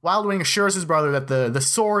 Wild Wing assures his brother that the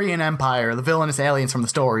Saurian Empire, the villainous aliens from the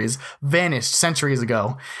stories, vanished centuries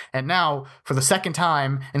ago. And now, for the second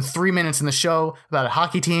time in 3 minutes in the show about a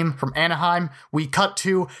hockey team from Anaheim, we cut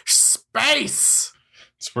to space!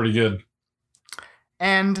 It's pretty good.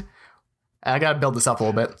 And I gotta build this up a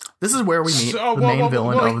little bit. This is where we meet the main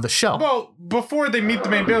villain of the show. Well, before they meet the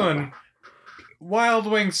main villain, Wild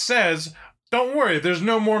Wing says, don't worry, there's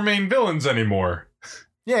no more main villains anymore.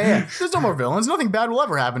 Yeah. There's no more villains. Nothing bad will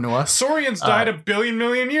ever happen to us. Saurians died a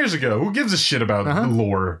billion years ago. Who gives a shit about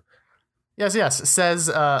lore? Yes. Says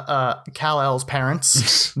Kal-El's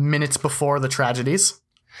parents minutes before the tragedies.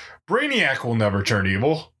 Brainiac will never turn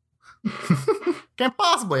evil. Can't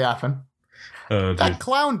possibly happen. That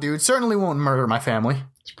clown dude certainly won't murder my family.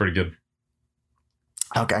 It's pretty good.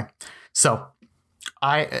 Okay. So,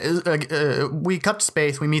 we cut to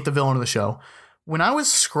space. We meet the villain of the show. When I was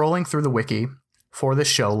scrolling through the wiki for this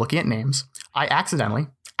show, looking at names, I accidentally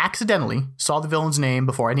saw the villain's name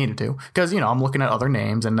before I needed to. Because, you know, I'm looking at other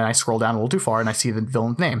names, and then I scroll down a little too far, and I see the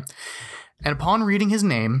villain's name. And upon reading his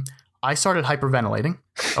name, I started hyperventilating.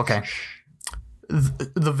 Okay.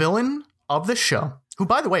 The villain of the show, who,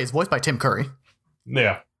 by the way, is voiced by Tim Curry.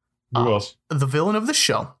 Yeah. Who else? The villain of the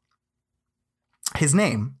show, his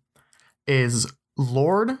name is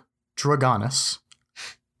Lord Dragonus.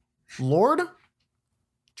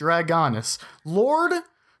 His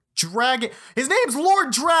name's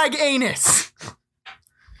Lord Draganus.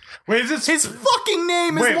 Wait, is it his fucking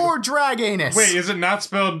name is Lord Draganus? Wait, is it not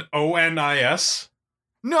spelled O-N-I-S?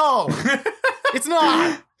 No, it's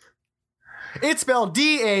not. It's spelled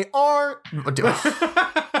D-A-R. No,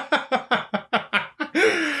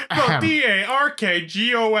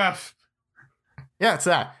 D-A-R-K-G-O-F. Yeah, it's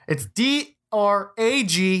that. It's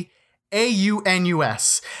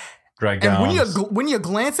D-R-A-G-A-U-N-U-S. Dragons. And when you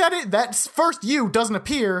glance at it, that first U doesn't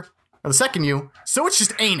appear or the second U, so it's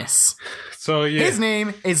just Anus. So yeah, His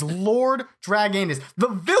name is Lord Draganus, the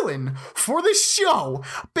villain for the show,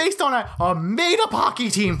 based on a made-up hockey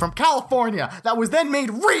team from California that was then made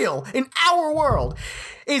real in our world,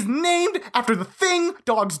 is named after the thing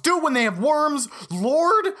dogs do when they have worms,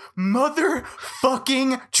 Lord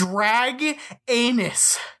Motherfucking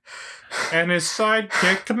Draganus. and his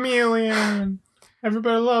sidekick Chameleon.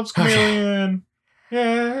 Everybody loves Chameleon.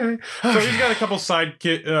 Yay! So he's got a couple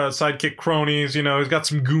sidekick cronies. You know, he's got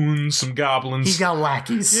some goons, some goblins. He's got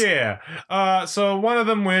lackeys. Yeah. So one of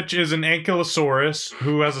them, which is an Ankylosaurus,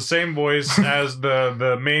 who has the same voice as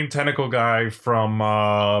the main tentacle guy from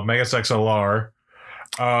Megas XLR.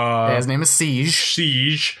 His name is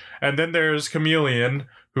Siege. And then there's Chameleon,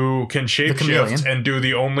 who can shapeshift and do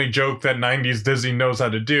the only joke that 90s Disney knows how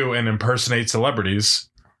to do and impersonate celebrities.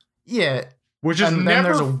 Yeah. Which is and never then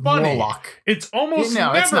there's a funny. Warlock. It's almost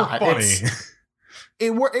No, never it's not. funny.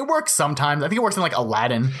 It works sometimes. I think it works in like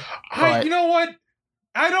Aladdin. You know what?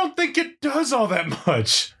 I don't think it does all that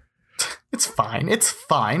much. It's fine. It's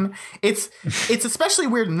fine. It's especially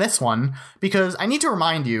weird in this one because I need to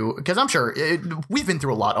remind you, because I'm sure we've been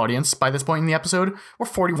through a lot, audience, by this point in the episode. We're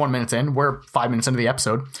 41 minutes in. We're 5 minutes into the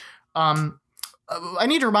episode. I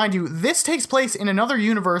need to remind you, this takes place in another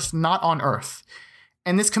universe not on Earth.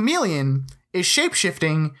 And this Chameleon is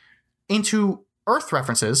shapeshifting into Earth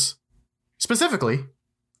references. Specifically,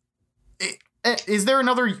 is there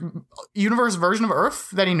another universe version of Earth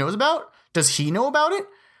that he knows about? Does he know about it?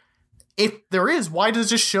 If there is, why does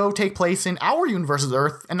this show take place in our universe's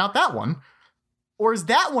Earth and not that one? Or is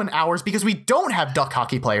that one ours because we don't have duck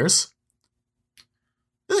hockey players?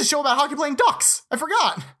 This is a show about hockey playing ducks. I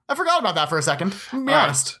forgot about that for a second. Be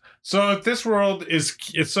honest. So if this world is...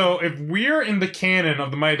 So if we're in the canon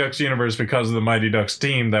of the Mighty Ducks universe because of the Mighty Ducks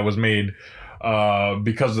team that was made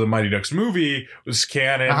because of the Mighty Ducks movie was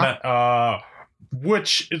canon,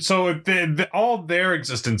 which... So if all their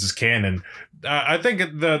existence is canon, I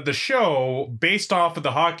think the show, based off of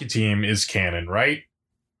the hockey team, is canon, right?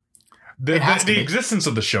 The existence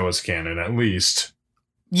of the show is canon, at least.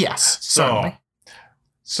 Yes, certainly.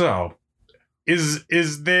 So... Is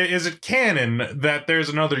it canon that there's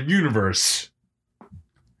another universe?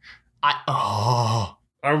 Is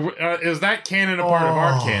that canon a part of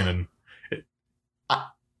our canon?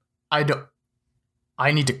 I don't.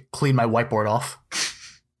 I need to clean my whiteboard off.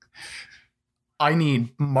 I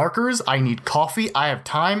need markers. I need coffee. I have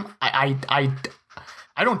time. I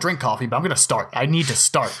don't drink coffee, but I'm gonna start. I need to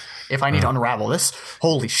start if I need to unravel this.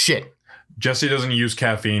 Holy shit! Jesse doesn't use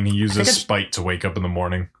caffeine. He uses spite to wake up in the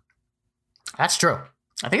morning. That's true.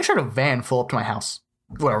 I think I should have a van full up to my house.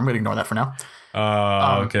 Whatever, I'm going to ignore that for now.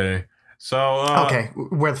 Okay. So... okay,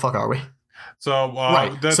 where the fuck are we? So,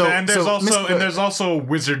 right. There's also a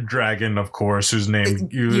wizard dragon, of course, whose name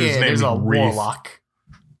there's a Wreath. warlock.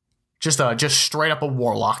 Just straight up a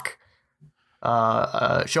warlock.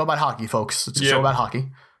 Show about hockey, folks. It's a show about hockey.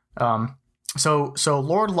 So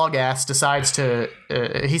Lord Lugass decides to...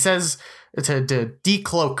 he says to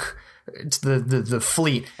decloak... It's the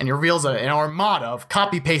fleet, and he reveals an armada of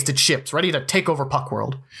copy-pasted ships ready to take over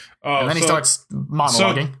Puckworld. And then he starts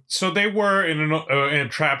monologuing. So they were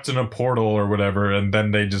trapped in a portal or whatever, and then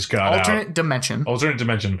they just got alternate dimension. Alternate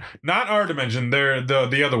dimension, not our dimension. They're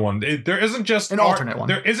the other one. There isn't just an alternate one.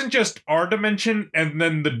 There isn't just our dimension, and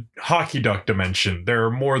then the hockey duck dimension. There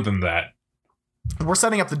are more than that. We're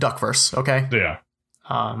setting up the Duckverse, okay? Yeah.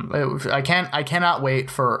 I cannot wait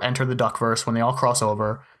for Enter the Duckverse when they all cross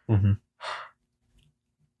over. Mm-hmm.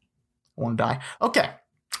 I want to die. Okay.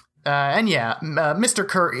 Mr.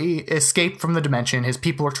 Curry escaped from the dimension his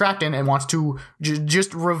people are trapped in and wants to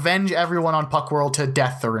just revenge everyone on Puckworld to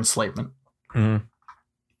death or enslavement. Mm-hmm.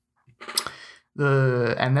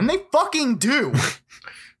 And then they fucking do.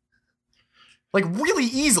 Like, really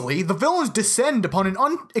easily, the villains descend upon an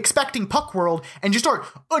unexpecting Puckworld and just start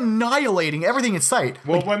annihilating everything in sight.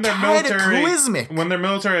 Well, like, when their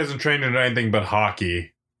military isn't trained in anything but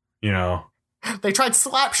hockey, you know. They tried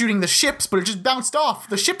slap shooting the ships, but it just bounced off.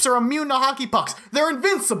 The ships are immune to hockey pucks. They're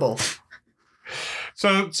invincible.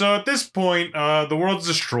 So at this point, the world's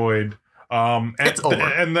destroyed. It's over.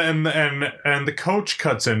 And the coach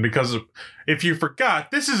cuts in because if you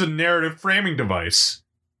forgot, this is a narrative framing device.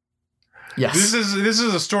 Yes. This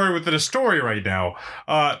is a story within a story right now.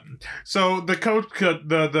 So the coach,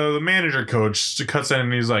 the manager coach cuts in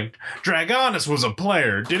and he's like, Draganus was a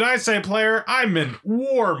player. Did I say player? I meant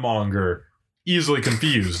warmonger. Easily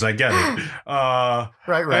confused. I get it.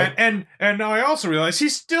 Right. And I also realize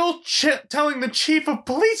he's still telling the chief of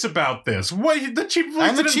police about this. What the chief of police?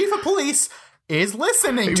 And the chief of police is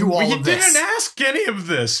listening to all he of this. didn't ask any of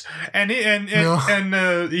this, and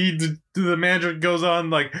the manager goes on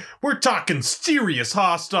like, "We're talking serious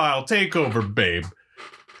hostile takeover, babe.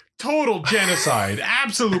 Total genocide,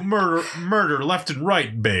 absolute murder left and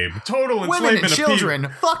right, babe. Total Women enslavement and of children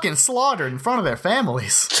fucking slaughtered in front of their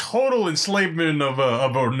families. total enslavement of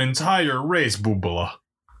an entire race, Boobala."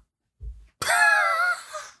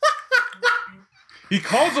 He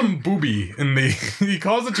calls him Booby he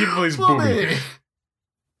calls the chief of police Booby.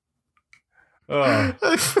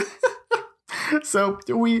 So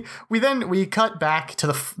we cut back to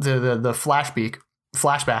the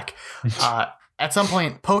flashback. At some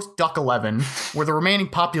point post Duck 11, where the remaining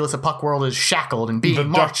populace of Puck World is shackled and being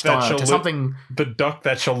marched to something. The duck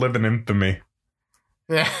that shall live in infamy.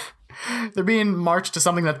 Yeah. They're being marched to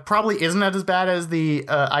something that probably isn't as bad as the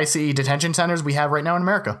ICE detention centers we have right now in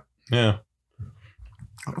America. Yeah.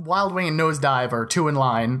 Wild Wing and Nosedive are two in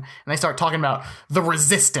line, and they start talking about the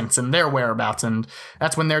Resistance and their whereabouts, and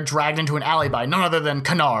that's when they're dragged into an alley by none other than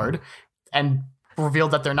Canard, and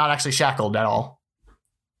revealed that they're not actually shackled at all.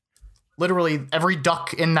 Literally, every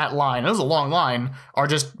duck in that line, it was a long line, are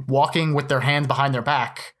just walking with their hands behind their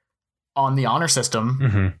back on the honor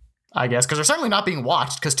system, I guess, because they're certainly not being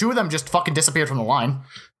watched, because two of them just fucking disappeared from the line.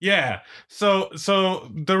 Yeah. So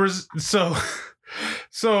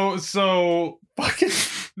fucking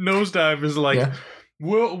Nosedive is like,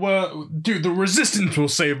 well, dude, the Resistance will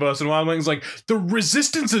save us. And Wild Wing's like, the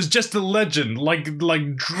Resistance is just a legend, like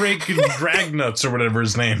Drake and Dragnuts or whatever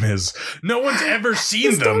his name is. No one's ever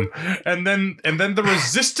seen them. And then the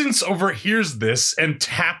Resistance overhears this and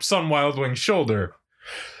taps on Wild Wing's shoulder.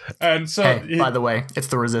 And so, hey, by the way, it's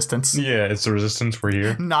the Resistance. Yeah, it's the Resistance. We're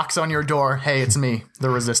here. Knocks on your door. Hey, it's me, the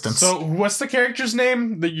Resistance. So, what's the character's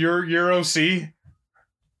name? Your OC?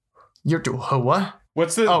 What?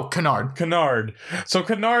 What's the... Oh, Canard. Canard. So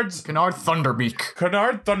Canard Thunderbeak.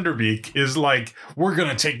 Canard Thunderbeak is like, we're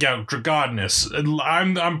gonna take out Dragodnus.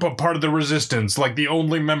 I'm part of the Resistance, like the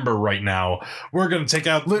only member right now. We're gonna take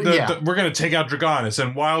out we're gonna take out Dragonus.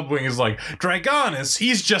 And Wild Wing is like, Dragonus,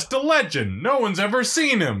 he's just a legend. No one's ever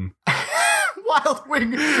seen him. Wild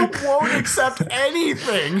Wing won't accept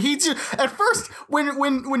anything. He just, at first, when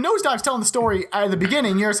Nosedive's telling the story at the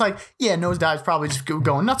beginning, you're just like, yeah, Nosedive's probably just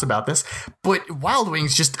going nuts about this. But Wild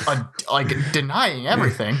Wing's just denying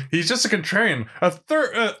everything. He's just a contrarian. A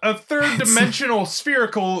third dimensional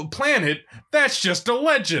spherical planet. That's just a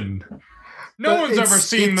legend. No one's ever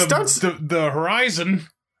seen the horizon.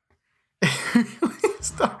 It would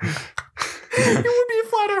be a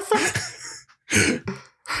flat Earth.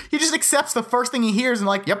 He just accepts the first thing he hears and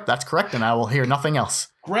like, yep, that's correct, and I will hear nothing else.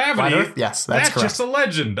 Gravity? Earth? Yes, that's correct. Just a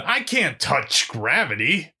legend. I can't touch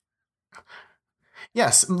gravity.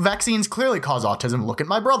 Yes, vaccines clearly cause autism. Look at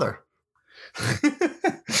my brother.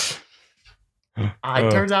 It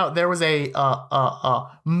turns out there was a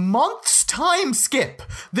month's time skip.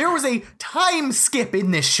 There was a time skip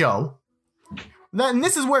in this show. And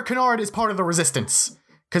this is where Canard is part of the Resistance.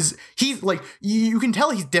 Because he's like, you can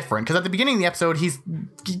tell he's different. Because at the beginning of the episode, he's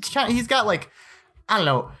got like, I don't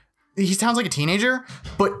know, he sounds like a teenager.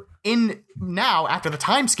 But now, after the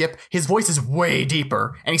time skip, his voice is way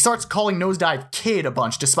deeper. And he starts calling Nosedive kid a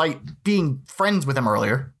bunch, despite being friends with him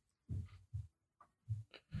earlier.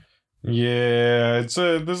 Yeah,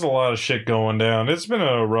 there's a lot of shit going down. It's been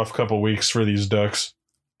a rough couple weeks for these ducks.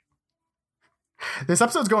 This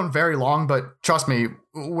episode's going very long, but trust me,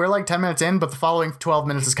 we're like 10 minutes in, but the following 12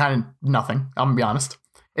 minutes is kind of nothing. I'm gonna be honest.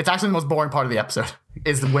 It's actually the most boring part of the episode,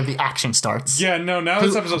 is when the action starts. Yeah, no, now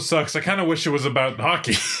this episode sucks. I kind of wish it was about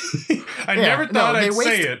hockey. I never thought I'd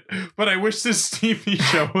say it, but I wish this TV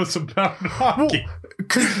show was about hockey.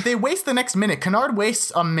 Because they waste the next minute. Canard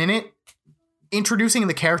wastes a minute introducing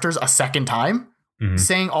the characters a second time,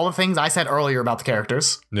 saying all the things I said earlier about the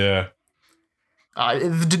characters. Yeah.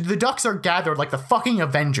 The ducks are gathered like the fucking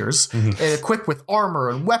Avengers, equipped with armor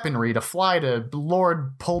and weaponry to fly to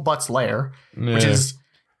Lord Pullbutt's lair, which is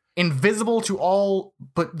invisible to all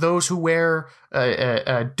but those who wear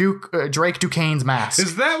Drake Duquesne's mask.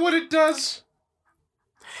 Is that what it does?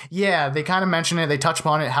 Yeah, they kind of mention it. They touch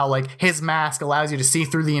upon it, how like his mask allows you to see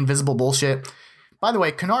through the invisible bullshit. By the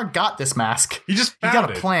way, Canard got this mask. He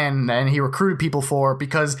got a plan, and he recruited people for it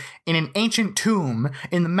because in an ancient tomb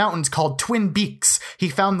in the mountains called Twin Beaks, he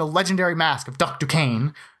found the legendary mask of Duck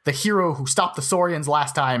Duquesne, the hero who stopped the Saurians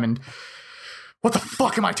last time. And what the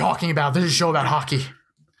fuck am I talking about? This is a show about hockey.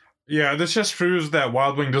 Yeah, this just proves that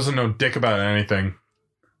Wild Wing doesn't know dick about anything.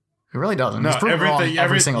 He really doesn't. He's proven wrong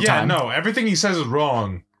every single time. Yeah, no, everything he says is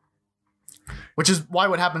wrong. Which is why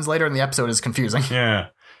what happens later in the episode is confusing. Yeah.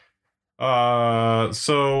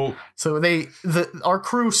 So our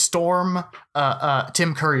crew storm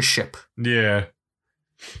Tim Curry's ship. yeah.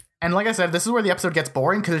 And like I said, this is where the episode gets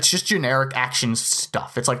boring because it's just generic action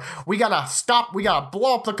stuff. It's like, we gotta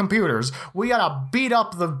blow up the computers, we gotta beat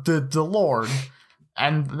up the Lord,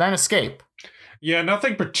 and then escape. Yeah,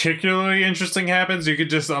 nothing particularly interesting happens. You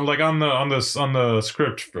could just like on the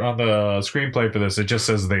script, on the screenplay for this, it just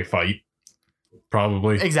says they fight.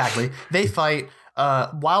 Probably. Exactly. They fight.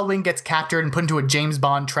 Wild Wing gets captured and put into a James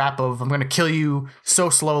Bond trap of, I'm going to kill you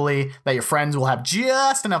so slowly that your friends will have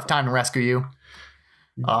just enough time to rescue you.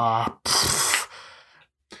 So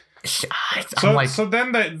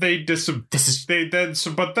then that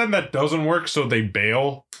but then that doesn't work, so they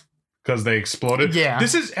bail because they exploded. Yeah.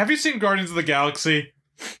 Have you seen Guardians of the Galaxy?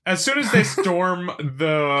 As soon as they storm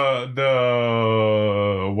the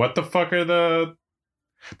what the fuck are the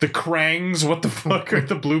Krangs? What the fuck are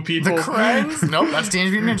the blue people? The Krangs? Nope, that's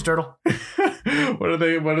Teenage Mutant Ninja Turtle. What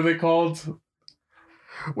are they called?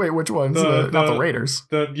 Wait, which ones? Not the Raiders.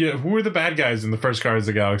 Who are the bad guys in the first Guardians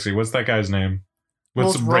of the Galaxy? What's that guy's name?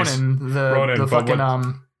 What's Ronan? The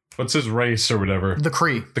fucking what's his race or whatever? The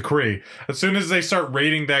Kree. The Kree. As soon as they start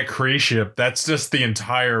raiding that Kree ship, that's just the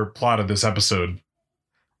entire plot of this episode.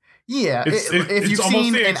 Yeah, if you've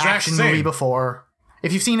seen an action movie before,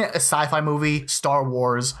 if you've seen a sci-fi movie, Star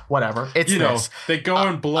Wars, whatever, it's this. They go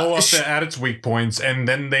and blow up at its weak points, and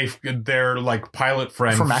then their like pilot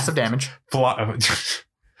friend for massive damage.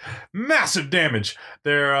 Massive damage.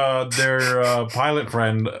 Their pilot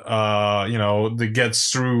friend, that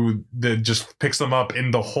gets through, that just picks them up in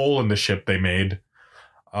the hole in the ship they made.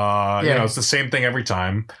 It's the same thing every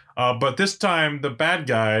time. But this time the bad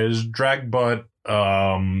guys, Dragbutt,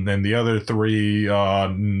 and the other three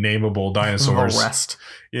nameable dinosaurs. The rest.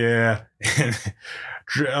 Yeah.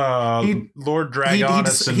 Lord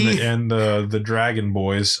Dragonus and the Dragon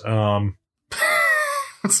Boys.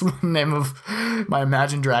 That's the name of my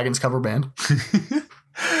Imagine Dragons cover band.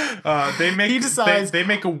 They make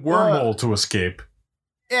a wormhole to escape.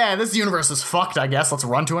 Yeah, this universe is fucked, I guess. Let's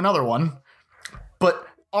run to another one. But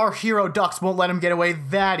our hero ducks won't let him get away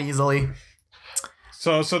that easily.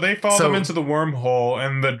 So they follow them into the wormhole,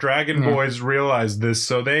 and the Dragon Boys realize this,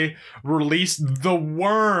 so they release the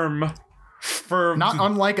worm for... Not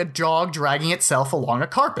unlike a dog dragging itself along a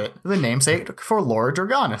carpet, the namesake for Lord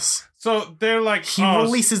Dragonus. So they're like... He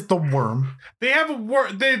releases the worm. They have a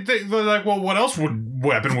worm... They're like, well, what else would we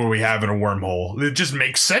have in a wormhole? It just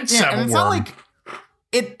makes sense to have a worm. It's not like...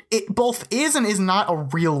 It both is and is not a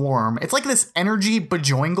real worm. It's like this energy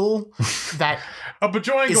bajoingle that... A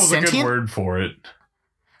bajoingle's a good word for it.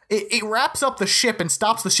 It wraps up the ship and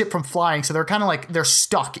stops the ship from flying, so they're kind of like they're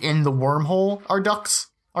stuck in the wormhole. Our duck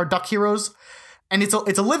heroes, and it's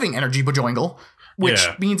a living energy bajoingle, which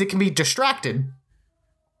means it can be distracted.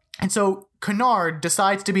 And so Kennard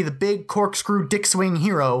decides to be the big corkscrew dick swing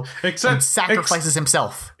hero and sacrifices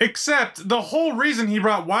himself. Except the whole reason he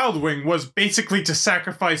brought Wild Wing was basically to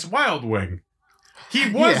sacrifice Wild Wing. He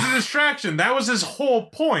was the distraction. That was his whole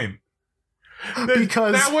point.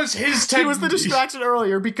 Because that was his he was the distraction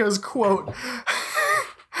earlier because, quote,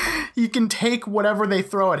 he can take whatever they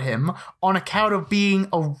throw at him on account of being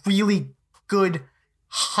a really good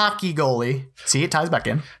hockey goalie. See, it ties back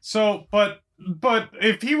in. So, but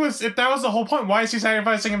if that was the whole point, why is he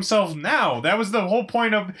sacrificing himself now? That was the whole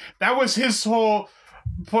point that was his whole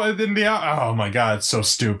point in the... Oh my God, it's so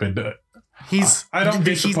stupid. I don't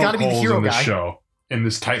get he's got to be the hero in this show. In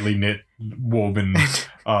this tightly knit, woven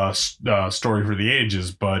story for the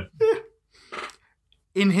ages, but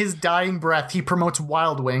in his dying breath, he promotes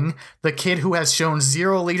Wild Wing, the kid who has shown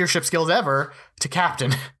zero leadership skills ever, to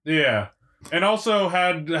captain. Yeah, and also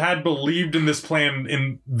had believed in this plan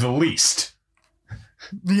in the least.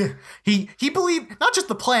 Yeah, he believed not just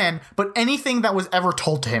the plan, but anything that was ever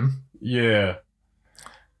told to him. Yeah.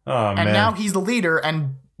 Oh, and now he's the leader,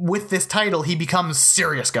 and with this title, he becomes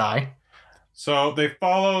serious guy. So they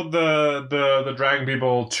follow the dragon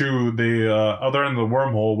people to the other end of the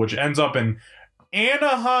wormhole, which ends up in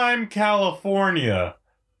Anaheim, California,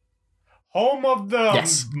 home of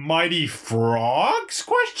the Mighty Frogs? ?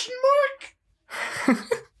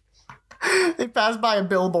 They pass by a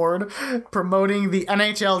billboard promoting the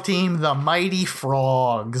NHL team, the Mighty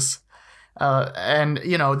Frogs. And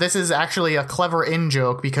this is actually a clever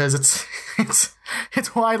in-joke because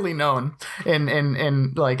it's widely known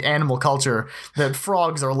in like animal culture that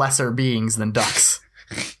frogs are lesser beings than ducks.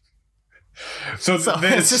 So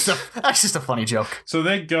that's just a funny joke. So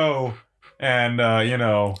they go and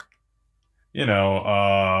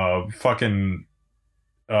fucking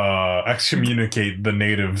excommunicate the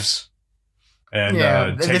natives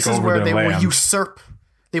and take over their land. Will usurp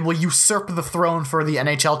They will usurp the throne for the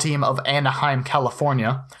NHL team of Anaheim,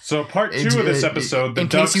 California. So part 2 of this episode, the in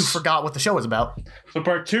Ducks... case you forgot what the show was about. So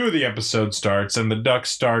part 2 of the episode starts, and the Ducks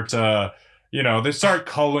start, they start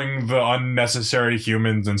culling the unnecessary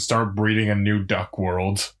humans and start breeding a new duck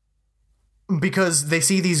world. Because they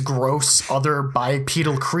see these gross other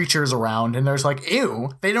bipedal creatures around, and there's like,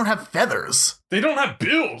 ew, they don't have feathers. They don't have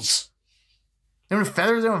bills. They don't have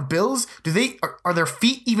feathers, they don't have bills? Are their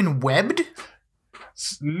feet even webbed?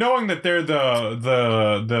 Knowing that they're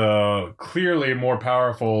the clearly more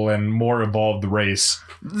powerful and more evolved race.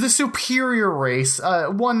 The superior race.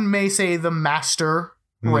 One may say the master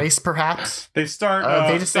race, perhaps. They start.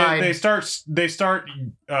 They start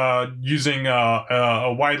using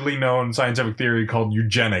a widely known scientific theory called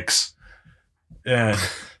eugenics. And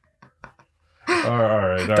all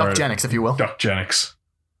right, Duckgenics, if you will. Duckgenics.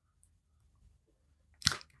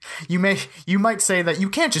 You might say that you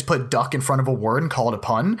can't just put duck in front of a word and call it a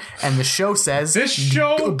pun, and the show says this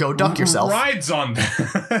show go duck yourself. Rides on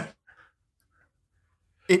that.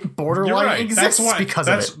 It borderline exists because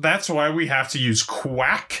of it. That's why we have to use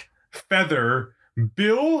quack, feather,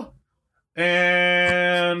 bill,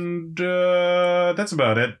 and that's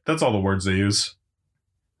about it. That's all the words they use.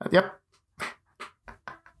 Yep.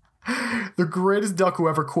 The greatest duck who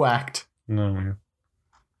ever quacked. No.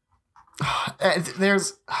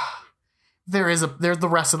 There's the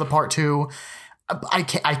rest of the part 2. I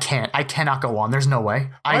cannot go on. There's no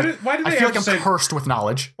way. Why do I feel like I'm cursed with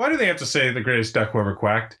knowledge. Why do they have to say the greatest duck who ever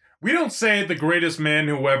quacked? We don't say the greatest man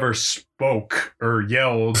who ever spoke or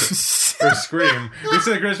yelled or screamed. We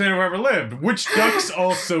say the greatest man who ever lived, which ducks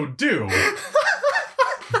also do.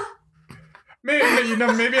 Maybe I'm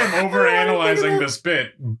overanalyzing this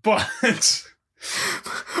bit, but it's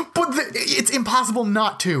impossible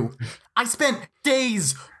not to. I spent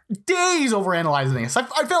days overanalyzing this. I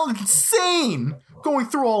felt insane going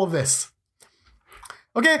through all of this.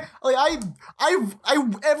 Okay, like I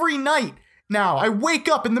every night now I wake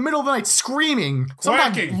up in the middle of the night screaming,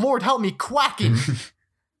 quacking. Sometimes, Lord help me, quacking,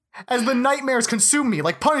 as the nightmares consume me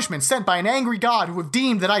like punishment sent by an angry God who have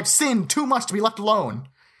deemed that I've sinned too much to be left alone.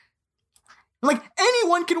 Like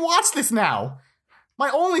anyone can watch this now. My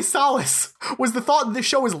only solace was the thought that this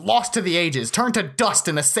show is lost to the ages, turned to dust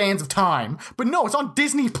in the sands of time. But no, it's on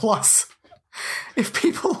Disney Plus. If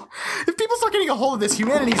people start getting a hold of this,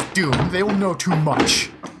 humanity's doomed. They will know too much.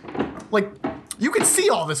 Like, you can see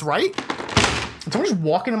all this, right? Did someone just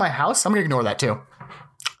walk into my house? I'm gonna ignore that too.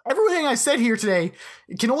 Everything I said here today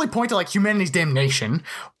can only point to like humanity's damnation.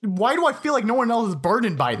 Why do I feel like no one else is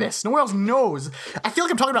burdened by this? No one else knows. I feel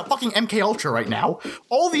like I'm talking about fucking MK Ultra right now.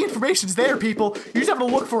 All the information's there, people. You just have to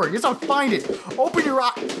look for it. You just have to find it. Open your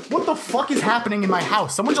eye. What the fuck is happening in my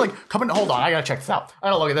house? Someone's like coming. Hold on, I gotta check this out. I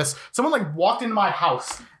gotta look at this. Someone like walked into my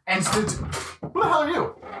house and stood. Who the hell are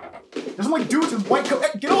you? There's some like dudes in white coat.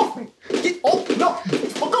 Hey, get off me! Get off! No!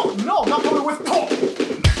 Oh no! No! I'm not coming with.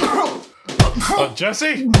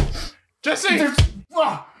 Jesse? They're taking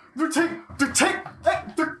Morgan! They're taking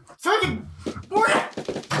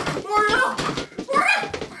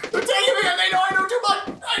me and they know I know too much!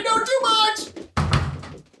 I know too much!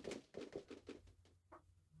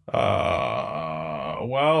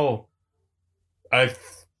 Well, I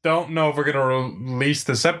don't know if we're gonna release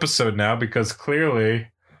this episode now because clearly,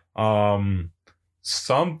 some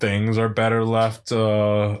things are better left,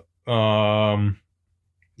 alone.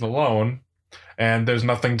 And there's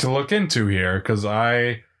nothing to look into here, because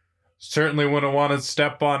I certainly wouldn't want to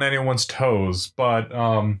step on anyone's toes. But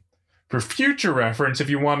for future reference, if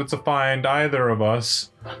you wanted to find either of us,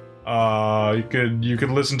 you could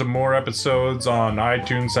listen to more episodes on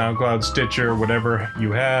iTunes, SoundCloud, Stitcher, whatever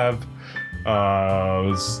you have.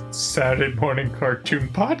 Saturday Morning Cartoon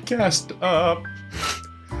Podcast.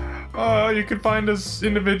 You can find us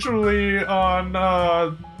individually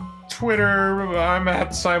on Twitter. I'm at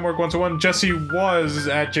Cyborg101. Jesse was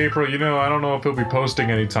at JPro. I don't know if he'll be posting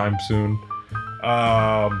anytime soon.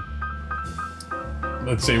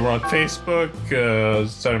 Let's see, we're on Facebook,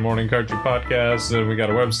 Saturday Morning Cartoon Podcast, and we got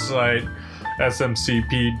a website,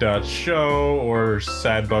 smcp.show or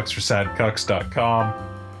sadbucks for sadcucks.com.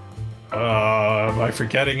 Am I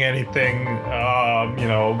forgetting anything?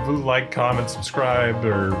 Like, comment, subscribe,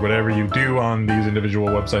 or whatever you do on these individual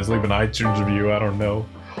websites. Leave an iTunes review. I don't know.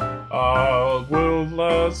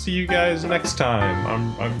 We'll see you guys next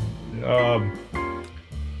time.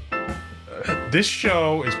 This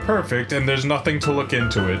show is perfect, and there's nothing to look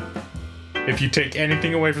into it. If you take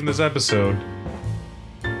anything away from this episode,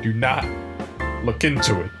 do not look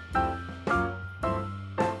into it.